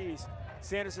Ortiz.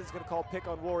 Sanderson's going to call pick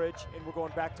on Woolridge, and we're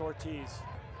going back to Ortiz.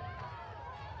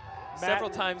 Several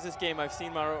times this game I've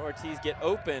seen Mauro Ortiz get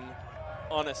open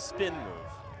on a spin move.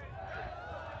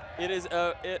 It is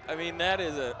I mean, that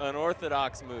is an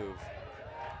unorthodox move,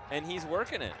 and he's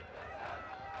working it.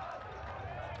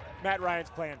 Matt Ryan's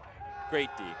playing. Great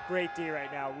D. Great D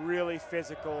right now. Really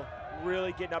physical.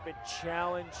 Really getting up and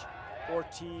challenge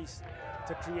Ortiz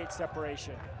to create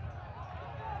separation.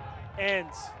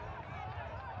 Ends.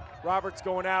 Roberts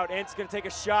going out. Ends going to take a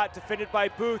shot. Defended by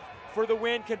Booth for the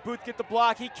win. Can Booth get the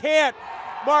block? He can't.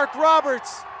 Mark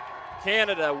Roberts.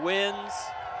 Canada wins.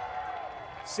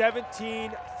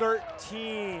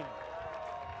 17-13.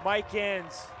 Mike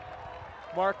Ends.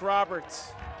 Mark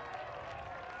Roberts.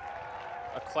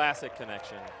 A classic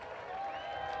connection.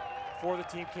 For the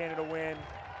Team Canada win.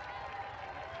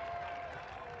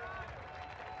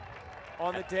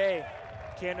 On the day,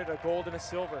 Canada gold and a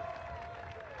silver.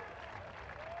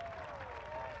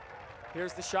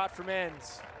 Here's the shot from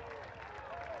Ends.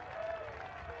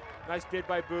 Nice bid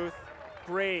by Booth.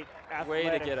 Great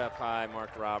athletic. Way to get up high,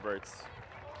 Mark Roberts.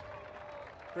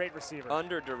 Great receiver.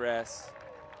 Under duress.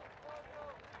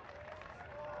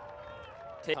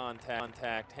 Take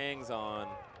contact, hangs on,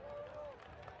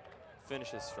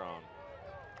 finishes strong.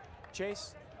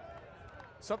 Chase,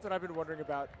 something I've been wondering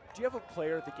about. Do you have a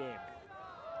player of the game?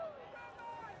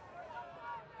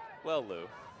 Well, Lou,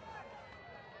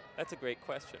 that's a great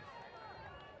question.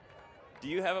 Do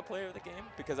you have a player of the game?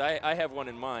 Because I have one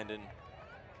in mind, and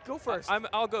go first.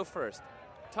 I'll go first.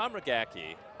 Tom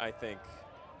Regacki, I think,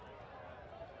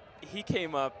 he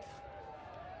came up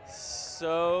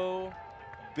so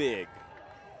big.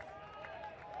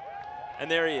 And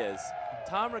there he is.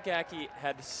 Tom Regacki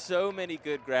had so many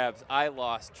good grabs, I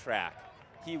lost track.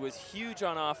 He was huge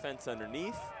on offense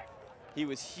underneath. He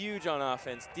was huge on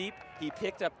offense deep. He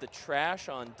picked up the trash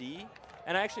on D.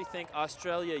 And I actually think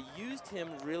Australia used him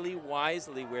really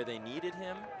wisely where they needed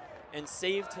him and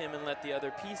saved him and let the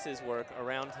other pieces work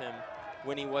around him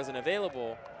when he wasn't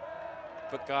available.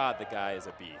 But God, the guy is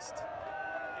a beast.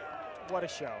 What a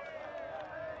show.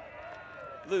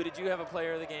 Lou, did you have a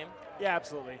player of the game? Yeah,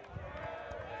 absolutely.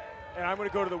 And I'm going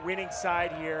to go to the winning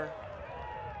side here.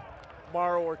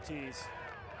 Mauro Ortiz.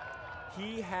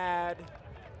 He had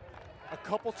a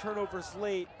couple turnovers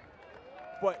late,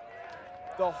 but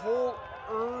the whole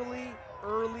early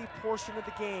portion of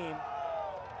the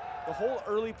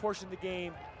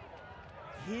game,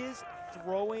 his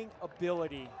throwing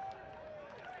ability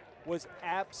was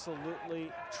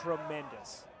absolutely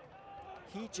tremendous.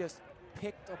 He just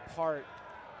picked apart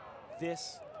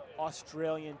this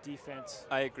Australian defense.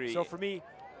 I agree. So for me,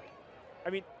 I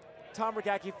mean, Tom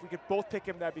Regacki, if we could both pick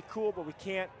him, that'd be cool, but we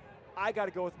can't. I got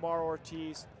to go with Mauro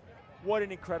Ortiz. What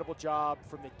an incredible job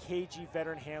from the KG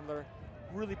veteran handler,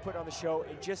 really putting on the show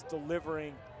and just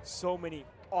delivering so many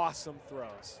awesome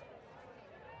throws.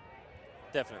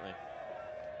 Definitely.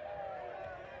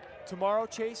 Tomorrow,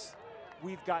 Chase,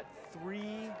 we've got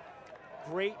 3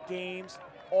 great games,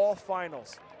 all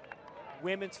finals.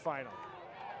 Women's final,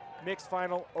 mixed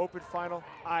final, open final.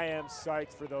 I am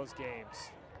psyched for those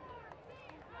games.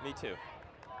 Me too.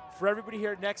 For everybody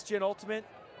here at Next Gen Ultimate,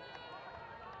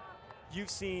 you've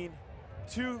seen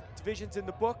 2 divisions in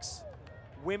the books.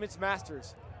 Women's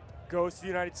Masters goes to the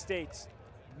United States.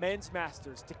 Men's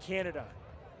Masters to Canada.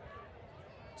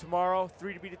 Tomorrow,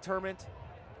 3 to be determined.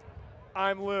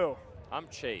 I'm Lou. I'm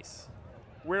Chase.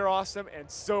 We're awesome, and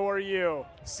so are you.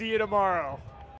 See you tomorrow.